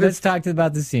don't know. Let's talk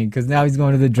about the scene, because now he's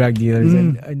going to the drug dealers,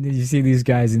 and you see these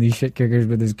guys and these shit kickers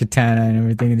with his katana and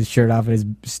everything, and his shirt off and his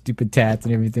stupid tats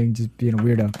and everything, just being a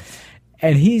weirdo.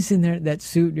 And he's in there, that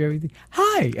suit and everything.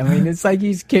 Hi, I mean, it's like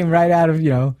he came right out of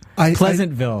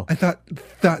Pleasantville. I thought,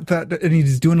 and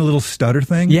he's doing a little stutter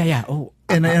thing. Yeah. Oh.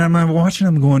 And I'm watching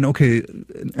him going, okay,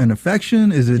 an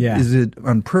affection? Is it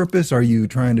on purpose? Are you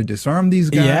trying to disarm these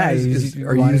guys?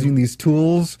 Are you using these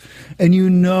tools? And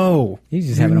he's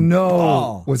just having a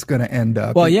ball. What's going to end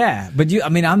up. Well, yeah, but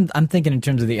I'm thinking in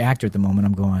terms of the actor at the moment.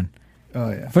 I'm going, oh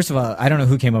yeah. First of all, I don't know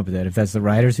who came up with that. If that's the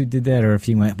writers who did that, or if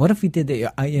he went, what if we did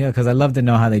that? Because I love to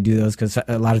know how they do those. Because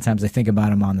a lot of times I think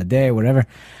about them on the day or whatever.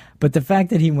 But the fact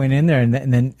that he went in there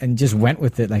and just went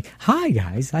with it, like, hi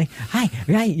guys, hi, are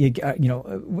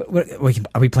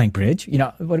we playing bridge?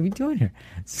 What are we doing here?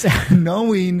 So,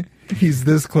 knowing he's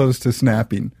this close to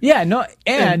snapping. Yeah,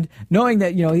 and knowing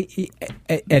that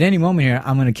at any moment here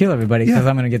I'm going to kill everybody because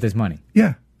I'm going to get this money.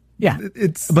 Yeah. Yeah,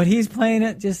 but he's playing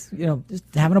it just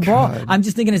having a ball. I'm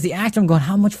just thinking as the actor, I'm going,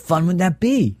 how much fun would that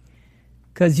be?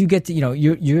 because you get to,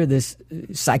 you're this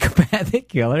psychopathic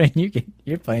killer, and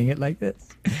you're playing it like this.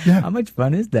 Yeah. How much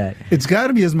fun is that? It's got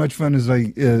to be as much fun as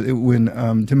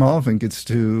when Tim Oliphant gets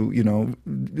to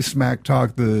smack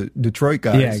talk the Detroit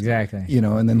guys. Yeah, exactly.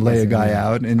 And then lay a guy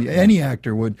out, and any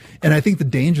actor would. And I think the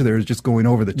danger there is just going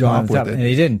over the top with it. And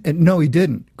he didn't. No, he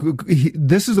didn't.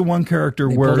 This is the one character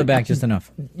They where pulled it back just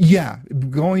enough. Yeah,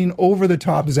 going over the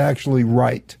top is actually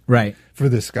right. Right. For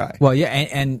this guy. Well, yeah,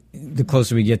 and the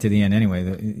closer we get to the end, anyway,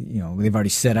 they've already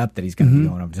set up that he's going to be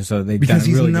going over. So they've done a really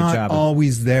good job. Because he's not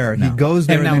always there. No. He goes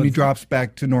there and then he drops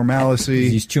back to normalcy.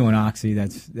 He's chewing oxy.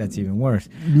 That's even worse.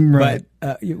 Right.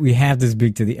 But we have to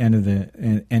speak to the end of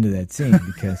that scene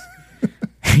because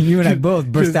you and I both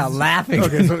burst out laughing.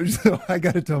 Okay, so I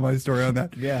got to tell my story on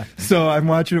that. Yeah. So I'm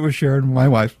watching it with Sharon, my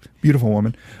wife, beautiful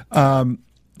woman.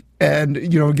 And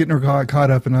getting her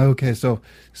caught up, and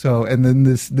and then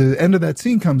the end of that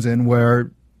scene comes in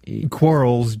where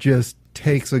Quarles just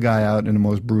takes a guy out in the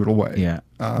most brutal way. Yeah,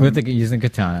 using the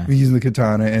katana. Using the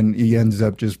katana, and he ends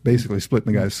up just basically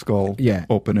splitting the guy's skull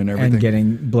open and everything, and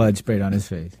getting blood sprayed on his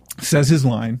face. Says his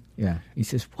line. Yeah, he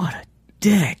says, "What a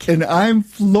dick!" And I'm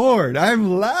floored.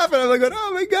 I'm laughing. I'm like,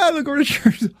 "Oh my god, look over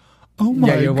the Oh my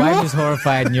god!" Yeah, your wife is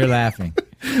horrified, and you're laughing.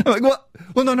 I'm like,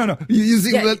 well, no. You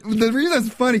see, the reason it's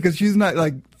funny because she's not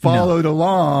followed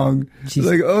along. She's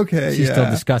like, okay, she's still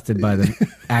disgusted by the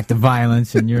act of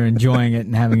violence, and you're enjoying it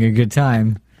and having a good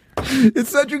time.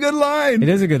 It's such a good line. It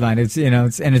is a good line. It's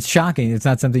it's shocking. It's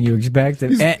not something you expect.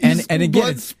 And again,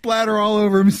 blood splatter all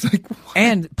over him. It's like, what?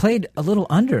 And played a little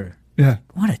under. Yeah,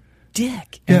 what a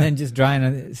dick. And then just drying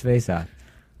his face off.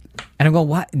 And I'm going,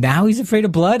 what? Now he's afraid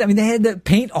of blood? I mean, they had to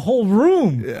paint a whole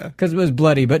room because it was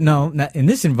bloody. But no, not in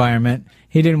this environment,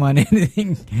 he didn't want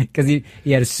anything because he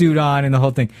had a suit on and the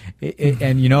whole thing.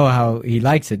 And you know how he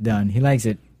likes it done. He likes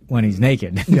it when he's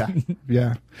naked.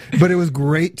 Yeah. But it was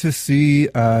great to see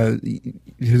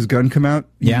his gun come out.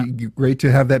 Yeah. Great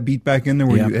to have that beat back in there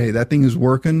where, hey, that thing is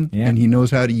working and he knows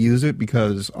how to use it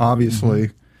because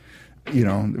obviously,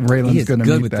 Raylan's going to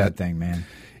meet with that thing, man.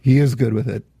 He is good with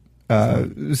it.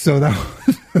 So that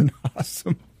was an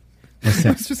awesome.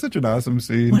 It's just such an awesome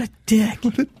scene. What a dick!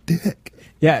 What a dick!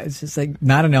 Yeah, it's just like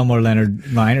not an Elmore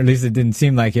Leonard line, or at least it didn't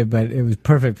seem like it, but it was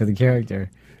perfect for the character.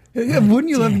 Yeah, wouldn't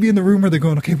you love to be in the room where they're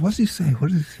going, okay, what's he say?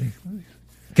 What does he say?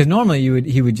 Because normally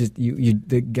he would just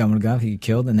the Governor he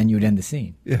killed, and then you would end the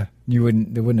scene. Yeah, there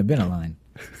wouldn't have been a line.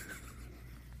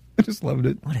 I just loved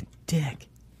it. What a dick!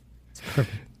 It's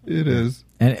perfect. It is.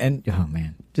 And oh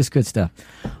man, just good stuff.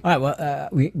 All right, well,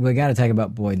 we got to talk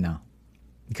about Boyd now,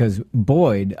 because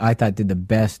Boyd, I thought, did the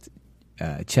best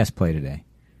chess play today.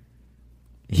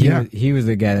 He was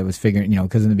the guy that was figuring,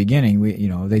 because in the beginning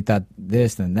they thought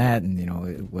this and that, and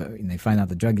and they find out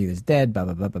the drug dealer's dead, blah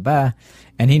blah blah blah blah,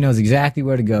 and he knows exactly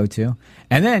where to go to,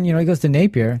 and then he goes to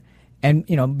Napier, and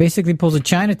basically pulls a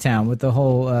Chinatown with the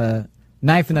whole.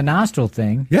 Knife in the nostril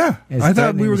thing. Yeah, I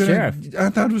thought it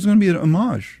was going to be an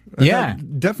homage.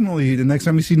 Definitely. The next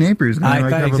time we see Napier, he's going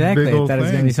to have exactly. a big old I thought it was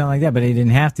going to thing. be something like that, but he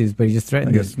didn't have to. But he just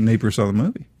threatened. I guess Napier saw the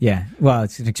movie. Yeah. Well,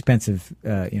 it's an expensive.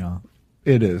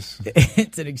 It is.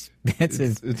 It's an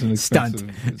expensive it's an stunt.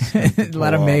 A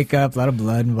lot of makeup, a lot of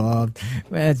blood involved.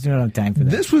 Well, it's not enough time for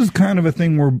that. This was kind of a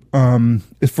thing where,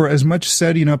 for as much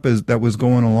setting up as that was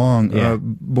going along,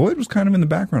 Boyd was kind of in the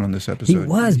background on this episode. He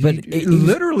was, but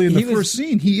literally in the first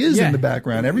scene, he is in the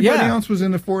background. Everybody else was in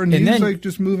the front, and he's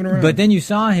just moving around. But then you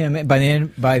saw him by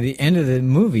the end of the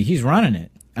movie. He's running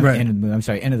it. Right.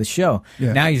 End of the show.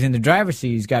 Yeah. Now he's in the driver's seat.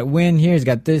 He's got Wynn here. He's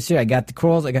got this here. I got the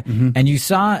Quarles. And you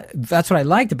saw. That's what I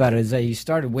liked about it is that he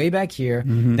started way back here.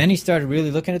 Then he started really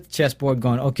looking at the chessboard,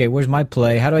 going, "Okay, where's my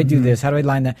play? How do I do this? How do I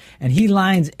line that?" And he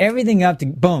lines everything up to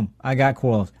boom. I got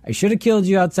Quarles. I should have killed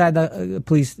you outside the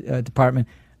police department,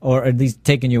 or at least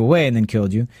taken you away and then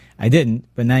killed you. I didn't,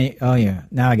 but now,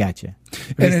 now I got you.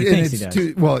 And he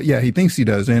thinks he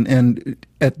does. And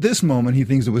at this moment, he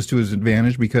thinks it was to his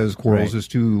advantage because Quarles is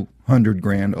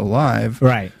 $200,000 alive.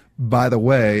 Right. By the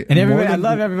way, and I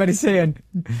love everybody saying,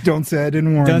 "Don't say I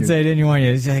didn't warn you." Don't say I didn't warn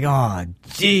you. It's like, oh,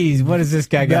 geez, what is this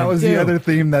guy going to do? That was the other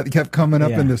theme that kept coming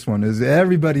up in this one. Is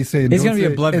everybody saying it's going to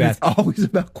be a bloodbath? It's always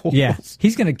about Quarles. Yeah,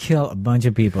 he's going to kill a bunch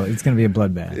of people. It's going to be a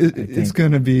bloodbath. It's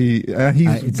going to be.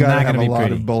 He's got to have a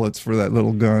lot of bullets for that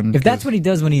little gun. If that's what he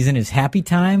does when he's in his happy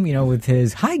time, with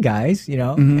his hi guys,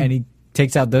 and he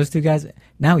takes out those two guys.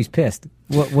 Now he's pissed.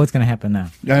 What's going to happen now?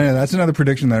 Yeah, that's another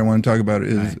prediction that I want to talk about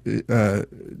is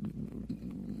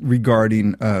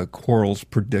regarding Quarles'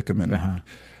 predicament.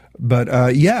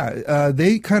 But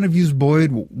they kind of used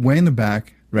Boyd way in the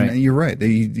back Right. And you're right.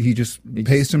 He just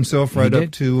paced himself right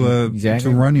up to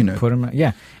running it. Put him,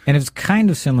 yeah. And it's kind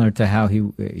of similar to how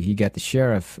he got the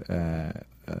sheriff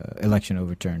election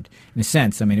overturned. In a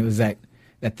sense, I mean, it was that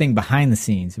thing behind the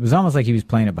scenes. It was almost like he was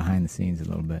playing it behind the scenes a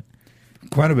little bit.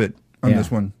 Quite a bit on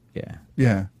this one. Yeah.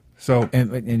 Yeah. So,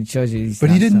 and it shows you.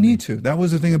 But he didn't need to. That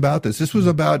was the thing about this. This was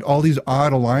about all these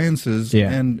odd alliances,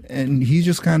 and he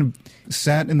just kind of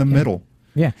sat in the middle.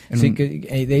 Yeah. See,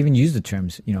 they even used the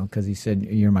terms, because he said,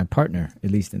 "You're my partner," at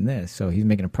least in this. So he's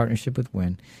making a partnership with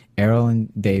Wynn, Errol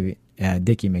and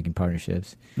Dickie making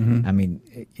partnerships. Mm-hmm. I mean,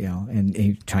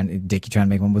 and Dickie trying to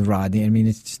make one with Rodney. I mean,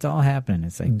 it's just all happening.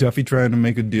 It's like Duffy trying to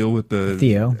make a deal with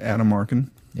Theo, Adam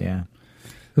Arkin. Yeah.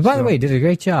 Who, by the way, did a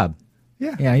great job.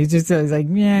 Yeah. Yeah, he's just like,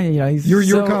 he's You're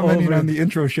so commenting over. on the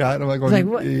intro shot. And I'm like, like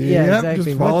what? Yeah, exactly.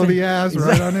 Just follow the ass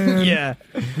right on in. Yeah.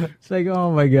 It's like,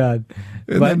 oh my God.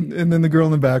 And then the girl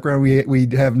in the background, we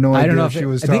have no idea. I don't know if she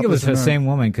was. I think it was the same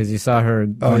woman because you saw her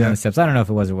going down the steps. I don't know if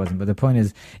it was or wasn't, but the point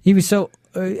is, he was so.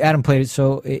 Adam played it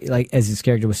so as his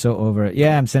character was so over it.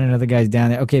 Yeah, I'm sending other guys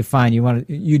down there. Okay, fine.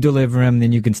 You deliver him,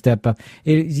 then you can step up.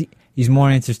 He's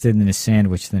more interested in his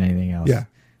sandwich than anything else. Yeah.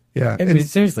 Yeah, I mean,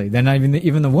 seriously, they're not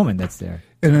even the woman that's there.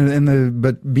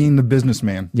 But being the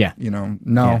businessman. Yeah,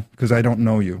 because I don't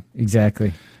know you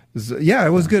exactly. Yeah,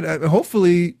 it was good.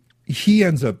 Hopefully, he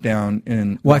ends up down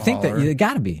in. Well, I think that you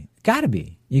got to be.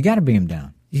 You got to bring him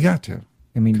down. You got to.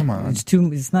 I mean, come on.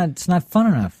 It's not fun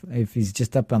enough if he's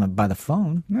just up by the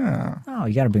phone. No. Oh,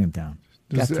 you got to bring him down.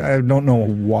 I don't know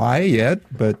why yet,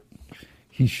 but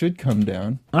he should come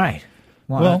down. All right.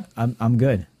 Well, I'm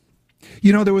good.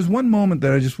 There was one moment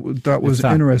that I just thought was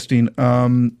interesting.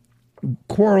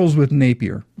 Quarrels with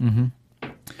Napier. Mm-hmm.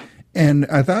 And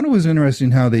I thought it was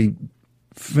interesting how they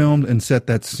filmed and set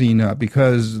that scene up,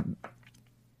 because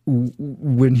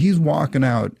when he's walking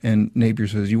out and Napier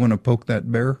says, "You want to poke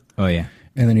that bear?" Oh, yeah.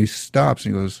 And then he stops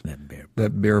and he goes,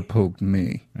 That bear poked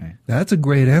me. Right. That's a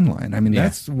great end line. I mean,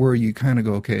 that's where you kind of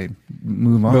go, okay,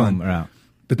 move on. Boom, we're out.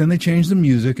 But then they changed the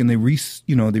music and they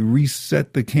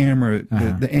reset the camera,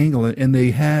 the angle, and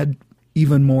they had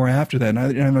even more after that.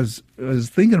 And I was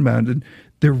thinking about it, and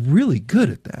they're really good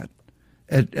at that,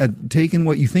 at taking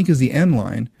what you think is the end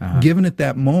line, giving it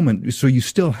that moment, so you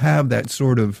still have that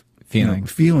sort of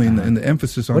feeling and the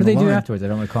emphasis on the line. What did they do afterwards? I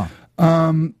don't recall.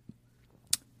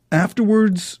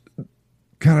 Afterwards,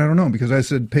 kind of I don't know, because I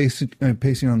said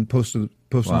pacing on post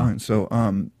line. So.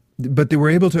 But they were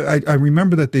able to. I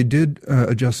remember that they did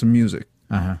adjust some music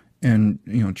and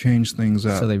change things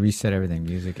up. So they reset everything,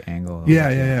 music, angle. Yeah,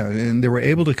 and they were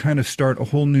able to kind of start a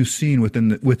whole new scene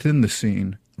within the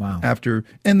scene. Wow.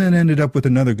 And then ended up with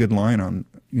another good line on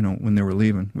when they were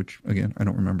leaving, which again I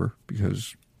don't remember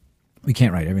because we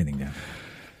can't write everything down.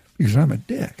 Because I'm a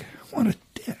dick. What a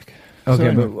dick.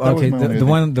 Okay, so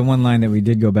anyway, the one line that we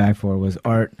did go back for was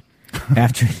Art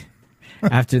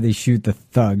after they shoot the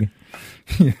thug.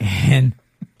 and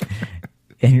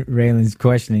Raylan's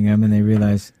questioning him, and they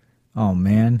realize, oh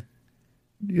man.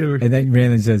 And then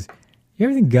Raylan says, "You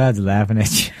ever think God's laughing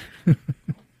at you?"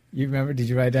 You remember? Did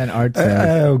you write down Art?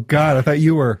 Oh God, I thought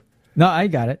you were. No, I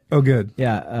got it. Oh, good.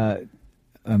 Yeah.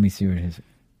 Let me see what it is.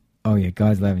 Oh yeah,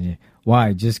 God's laughing at you.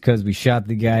 Why? Just because we shot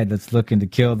the guy that's looking to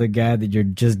kill the guy that you're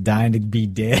just dying to be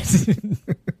dead?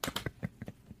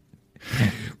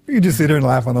 You just sit there and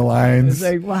laugh on the lines.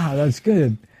 It's like, wow, that's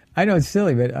good. I know it's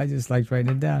silly, but I just liked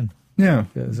writing it down. Yeah.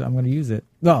 Because I'm going to use it.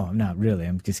 No, I'm not really.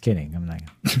 I'm just kidding. I'm not.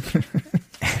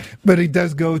 But it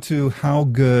does go to how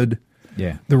good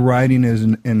the writing is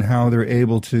and how they're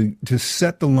able to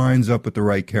set the lines up with the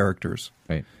right characters.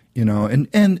 Right.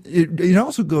 And it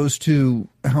also goes to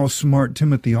how smart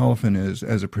Timothy Olyphant is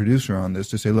as a producer on this,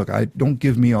 to say, look, don't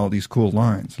give me all these cool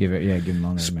lines. Give them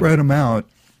all. Spread them out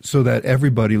so that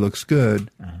everybody looks good.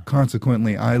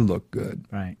 Consequently, I look good.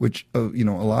 Right. Which a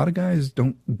lot of guys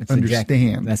don't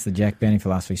understand. That's the Jack Benny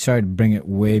philosophy. Sorry to bring it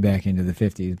way back into the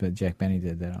 50s, but Jack Benny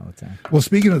did that all the time. Well,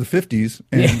 speaking of the 50s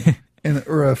and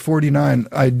 49,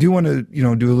 I do want to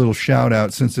do a little shout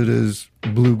out, since it is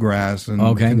bluegrass and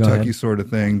Kentucky sort of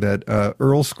thing, that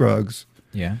Earl Scruggs,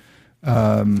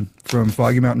 from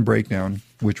Foggy Mountain Breakdown,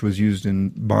 which was used in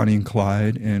Bonnie and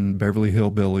Clyde and Beverly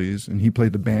Hillbillies, and he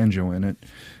played the banjo in it.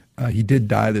 He did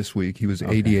die this week. He was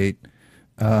 88.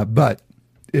 But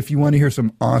if you want to hear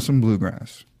some awesome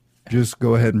bluegrass, just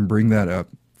go ahead and bring that up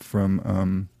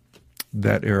from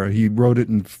that era. He wrote it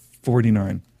in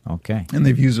 49. Okay. And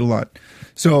they've used it a lot.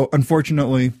 So,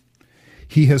 unfortunately,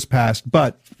 he has passed,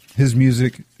 but his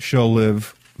music shall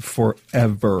live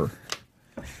forever.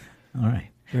 All right.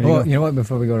 Well, you know what?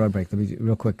 Before we go to our break, let me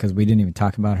real quick because we didn't even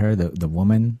talk about her. The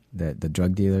woman, the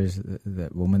drug dealers, the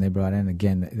woman they brought in.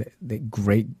 Again,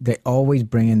 they always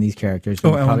bring in these characters.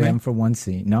 Probably have them for one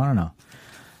scene. No.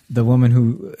 The woman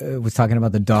who was talking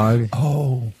about the dog.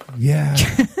 Oh yeah,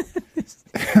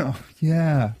 oh,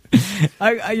 yeah.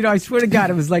 I swear to God,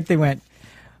 it was like they went.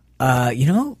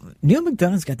 Neil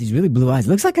McDonough's got these really blue eyes.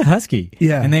 Looks like a husky.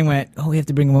 Yeah. And they went, we have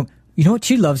to bring him up. You know what?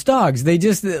 She loves dogs. They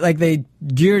just, they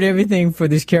geared everything for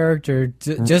this character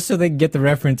just so they can get the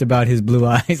reference about his blue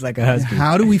eyes like a husky.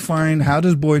 How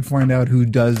does Boyd find out who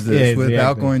does this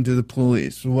without going to the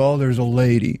police? Well, there's a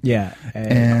lady. Yeah.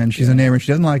 And she's a neighbor. She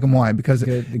doesn't like him. Why? Because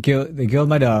they killed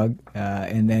my dog.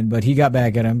 But he got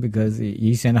back at him because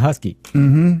he sent a husky.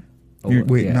 Mm-hmm.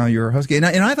 Now you're a husky. And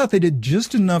I thought they did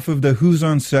just enough of the who's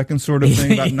on second sort of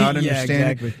thing about not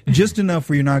understanding. Exactly. Just enough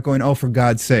where you're not going, for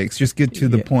God's sakes, just get to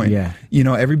the point. Yeah.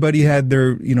 Everybody had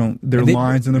their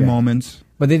lines and their moments.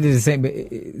 But they did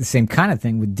the same kind of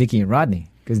thing with Dickie and Rodney.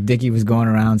 Because Dickie was going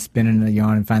around spinning a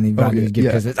yarn, and finally Rodney would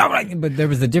get pissed. But there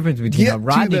was the difference between how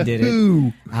Rodney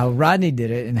did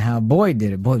it, and how Boyd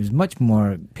did it. Boyd was much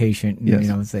more patient. Yes.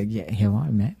 It's like,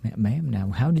 ma'am,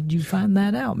 now how did you find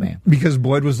that out, ma'am? Because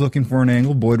Boyd was looking for an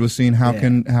angle. Boyd was seeing how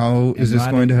is this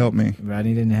going to help me?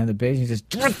 Rodney didn't have the patience.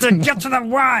 Just get to the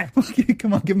why.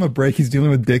 Come on, give him a break. He's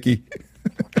dealing with Dickie.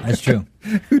 That's true.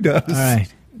 Who does? All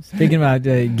right. Speaking about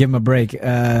give him a break,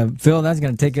 Phil, that's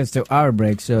going to take us to our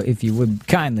break. So if you would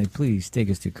kindly please take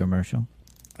us to commercial.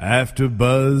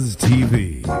 AfterBuzz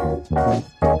TV.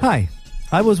 Hi,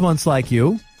 I was once like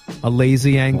you, a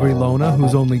lazy, angry loner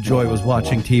whose only joy was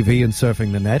watching TV and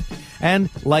surfing the net. And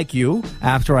like you,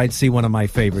 after I'd see one of my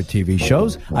favorite TV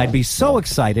shows, I'd be so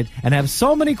excited and have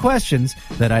so many questions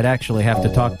that I'd actually have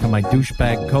to talk to my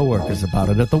douchebag coworkers about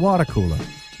it at the water cooler.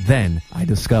 Then I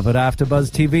discovered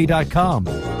AfterBuzzTV.com.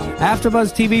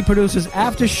 AfterBuzz TV produces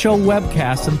after-show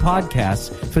webcasts and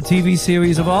podcasts for TV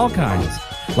series of all kinds,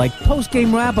 like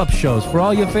post-game wrap-up shows for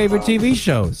all your favorite TV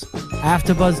shows.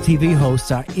 AfterBuzz TV hosts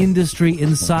are industry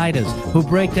insiders who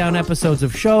break down episodes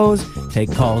of shows,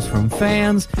 take calls from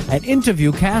fans, and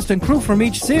interview cast and crew from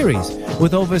each series,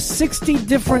 with over 60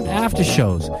 different after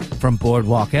shows, from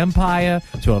Boardwalk Empire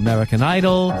to American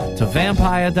Idol to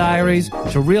Vampire Diaries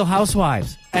to Real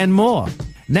Housewives, and more.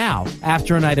 Now,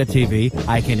 after a night of TV,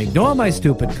 I can ignore my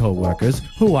stupid coworkers,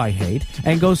 who I hate,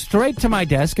 and go straight to my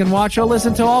desk and watch or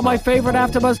listen to all my favorite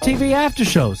AfterBuzz TV after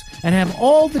shows, and have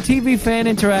all the TV fan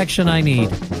interaction I need.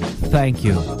 Thank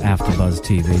you, AfterBuzz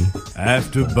TV.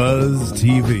 AfterBuzz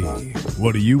TV.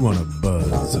 What do you want to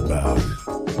buzz about?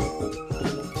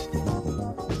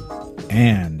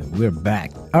 And we're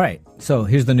back. All right, so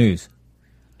here's the news.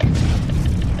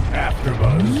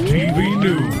 AfterBuzz TV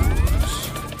News.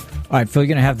 All right, Phil, you're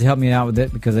going to have to help me out with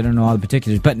it because I don't know all the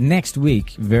particulars. But next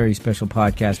week, very special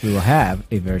podcast, we will have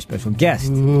a very special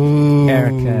guest. Ooh.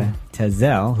 Erica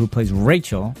Tazel, who plays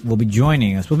Rachel, will be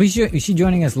joining us. Is she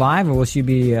joining us live, or will she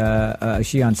be is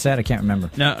she on set? I can't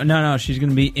remember. No. She's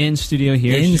going to be in studio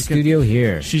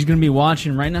here. She's going to be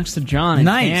watching right next to John and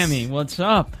Tammy. What's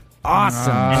up?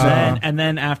 Awesome. And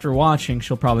then after watching,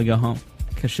 she'll probably go home.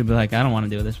 Because she'll be like, I don't want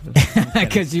to do this.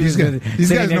 Because these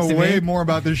guys know way more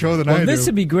about the show than I do. Well, this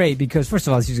would be great because, first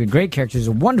of all, she's a great character. She's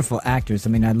a wonderful actress.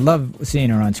 I mean, I love seeing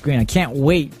her on screen. I can't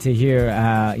wait to hear,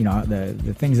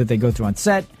 the things that they go through on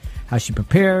set, how she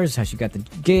prepares, how she got the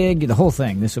gig, the whole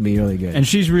thing. This will be really good. And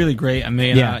she's really great. I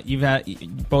mean,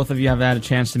 both of you have had a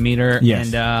chance to meet her.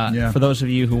 Yes. And for those of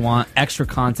you who want extra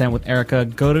content with Erica,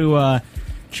 go to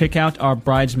check out our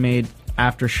Bridesmaid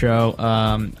after show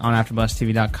on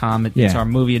AfterBuzzTV.com. It's our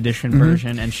movie edition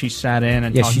version, and she sat in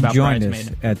and talked about Bridesmaid. She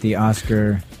joined us at the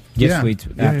Oscar gift suite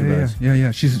afterwards.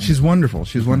 Yeah. She's wonderful.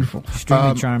 She's wonderful.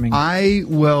 Extremely charming. I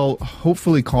will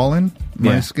hopefully call in.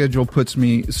 My schedule puts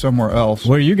me somewhere else.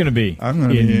 Where are you going to be? I'm going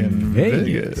to be in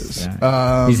Vegas.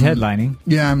 Yeah. He's headlining.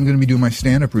 Yeah, I'm going to be doing my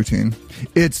stand-up routine.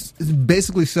 It's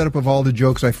basically set up of all the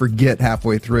jokes I forget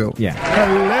halfway through. Yeah.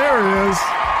 Hilarious.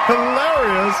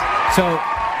 So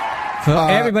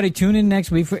everybody tune in next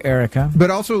week for Erica.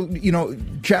 But also,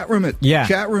 chat room it. Yeah.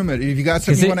 Chat room it. If you got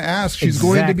something you want to ask, she's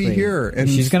going to be here. And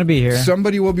she's going to be here.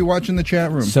 Somebody will be watching the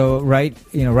chat room. So write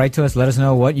to us. Let us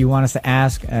know what you want us to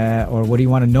ask or what do you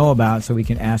want to know about so we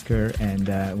can ask her, and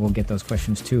we'll get those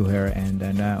questions to her, and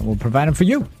we'll provide them for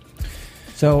you.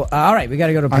 So, all right, we got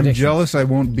to go to predictions. I'm jealous I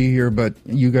won't be here, but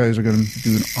you guys are going to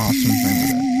do an awesome thing with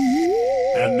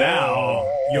that. And now,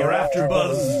 your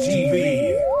AfterBuzz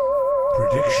TV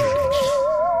predictions.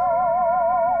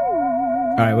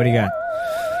 All right, what do you got?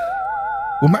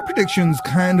 Well, my predictions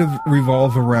kind of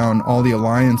revolve around all the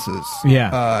alliances.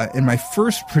 Yeah. And my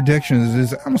first prediction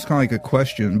is almost kind of like a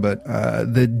question, but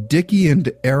the Dickie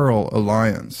and Errol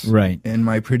alliance. Right. And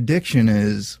my prediction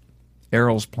is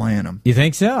Errol's playing him. You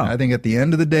think so? I think at the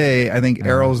end of the day, I think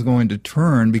Errol's going to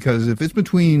turn, because if it's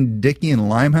between Dickie and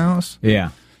Limehouse,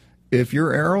 if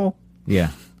you're Errol,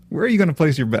 where are you going to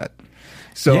place your bet?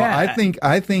 So I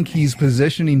think he's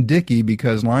positioning Dickie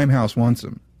because Limehouse wants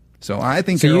him. So I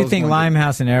think. So you think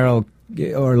Limehouse and Errol,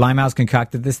 or Limehouse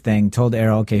concocted this thing, told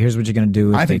Errol, okay, here's what you're going to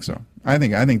do. I think so. I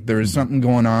think there's something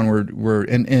going on where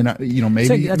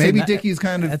maybe Dickie's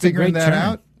kind of figuring that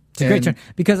out. It's a great turn,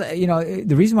 because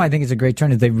the reason why I think it's a great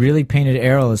turn is they really painted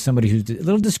Errol as somebody who's a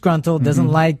little disgruntled, doesn't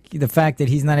like the fact that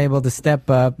he's not able to step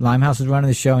up. Limehouse is running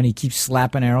the show, and he keeps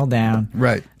slapping Errol down.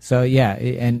 Right. So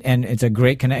and it's a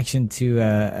great connection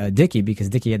to Dickie, because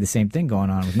Dickie had the same thing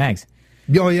going on with Mags.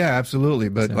 Oh, yeah, absolutely.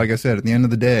 But like I said, at the end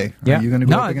of the day, are you going to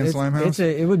go up against Limehouse?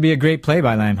 It would be a great play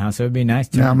by Limehouse. It would be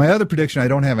nice. Now, my other prediction, I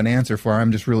don't have an answer for.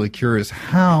 I'm just really curious.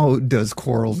 How does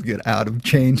Quarles get out of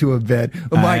chain to a bed?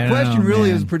 My question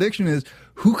really is, prediction is,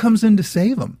 who comes in to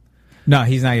save him? No,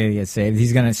 he's not going to get saved.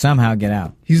 He's going to somehow get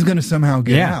out. He's going to somehow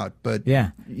get out. But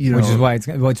which is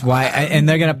why and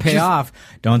they're going to pay off.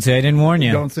 Don't say I didn't warn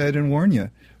you. Don't say I didn't warn you.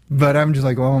 But I'm just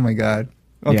like, oh my God.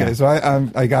 Okay, so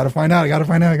I got to find out. Yeah,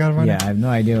 I have no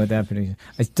idea what that prediction.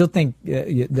 I still think,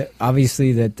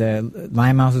 obviously, that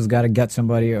Limehouse has got to gut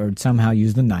somebody or somehow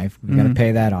use the knife. We've got to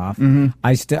pay that off.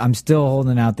 I'm still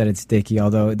holding out that it's Dickie,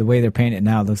 although the way they're painting it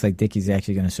now, it looks like Dickie's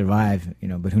actually going to survive.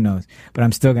 But who knows? But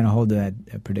I'm still going to hold to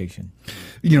that prediction.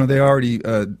 They already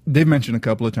they've mentioned a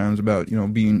couple of times about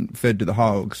being fed to the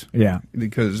hogs. Yeah,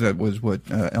 because that was what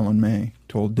Ellen May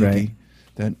told Dickie. Right.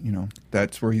 That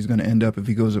that's where he's going to end up if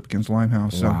he goes up against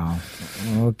Limehouse. So. Wow.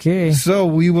 Okay. So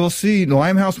we will see.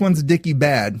 Limehouse wants Dickie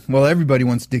bad. Well, everybody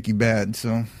wants Dickie bad.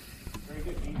 So.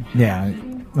 Yeah,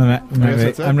 I'm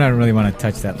not really want to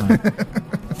touch that line.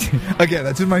 Again,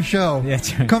 that's in my show. Yeah,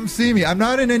 that's right. Come see me. I'm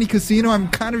not in any casino. I'm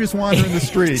kind of just wandering the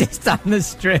street. Just on the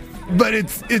strip. But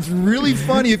it's really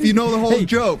funny if you know the whole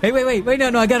joke. Hey, wait,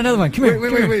 no, I got another one. Come here.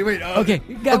 Wait. Okay,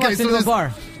 you got to walk into the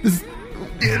bar.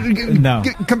 No.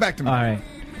 Come back to me. All right.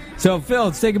 So,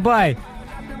 Phil, say goodbye.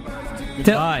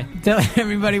 Goodbye. Tell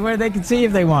everybody where they can see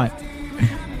if they want.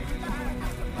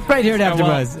 Right here at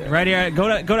AfterBuzz. Right here. Go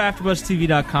to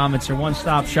AfterBuzzTV.com. It's your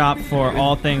one-stop shop for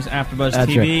all things AfterBuzz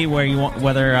TV. Right. Where you want,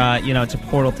 whether it's a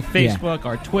portal to Facebook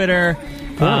or Twitter.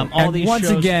 All these once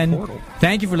shows. Again,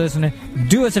 thank you for listening.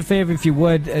 Do us a favor if you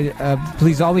would.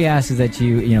 Please, all we ask is that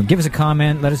you give us a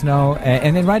comment, let us know,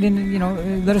 and then write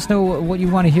in. Let us know what you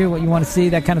want to hear, what you want to see,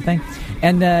 that kind of thing.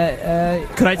 And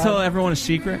could I tell everyone a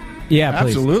secret? Yeah,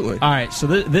 please. Absolutely. All right. So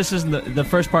this is the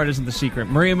first part isn't the secret.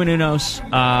 Maria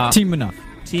Menounos, Team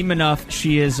Enough.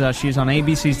 She is on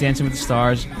ABC's Dancing with the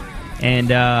Stars, and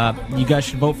you guys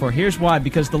should vote for her. Here's why: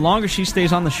 because the longer she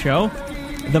stays on the show,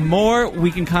 the more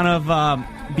we can kind of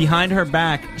behind her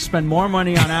back spend more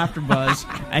money on AfterBuzz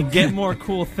and get more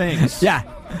cool things. Yeah.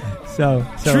 So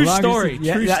true story.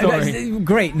 True story.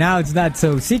 Great. Now it's not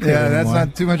so secret. Yeah, anymore. that's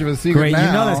not too much of a secret. Great.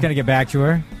 Now. That's going to get back to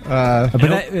her. But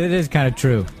it is kind of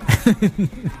true.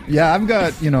 Yeah, I've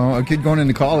got a kid going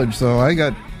into college, so I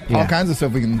got all kinds of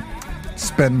stuff we can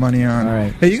spend money on. All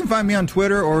right. Hey, you can find me on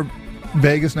Twitter or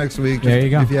Vegas next week. There you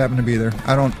go. If you happen to be there.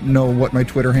 I don't know what my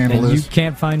Twitter handle is. You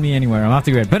can't find me anywhere. I'm off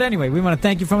the grid. But anyway, we want to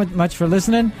thank you much for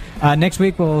listening. Next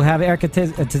week we'll have Erica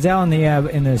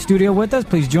Tizell in the studio with us.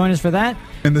 Please join us for that.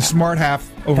 And the smart half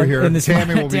over here,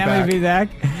 Tammy will be back.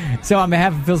 So on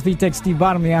behalf of Phil Svitek, Steve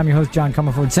Bottomley, I'm your host, John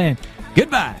Comerford, saying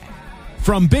goodbye.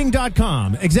 From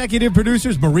Bing.com, executive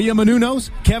producers Maria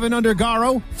Menounos, Kevin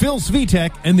Undergaro, Phil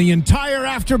Svitek, and the entire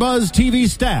AfterBuzz TV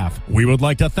staff, we would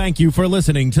like to thank you for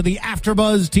listening to the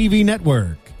AfterBuzz TV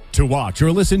network. To watch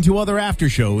or listen to other after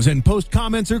shows and post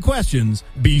comments or questions,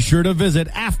 be sure to visit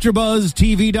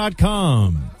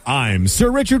AfterBuzzTV.com. I'm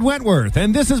Sir Richard Wentworth,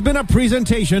 and this has been a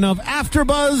presentation of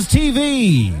AfterBuzz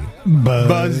TV.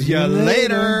 Buzz ya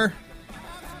later.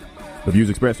 The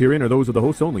views expressed herein are those of the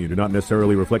hosts only and do not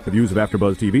necessarily reflect the views of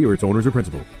AfterBuzz TV or its owners or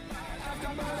principals.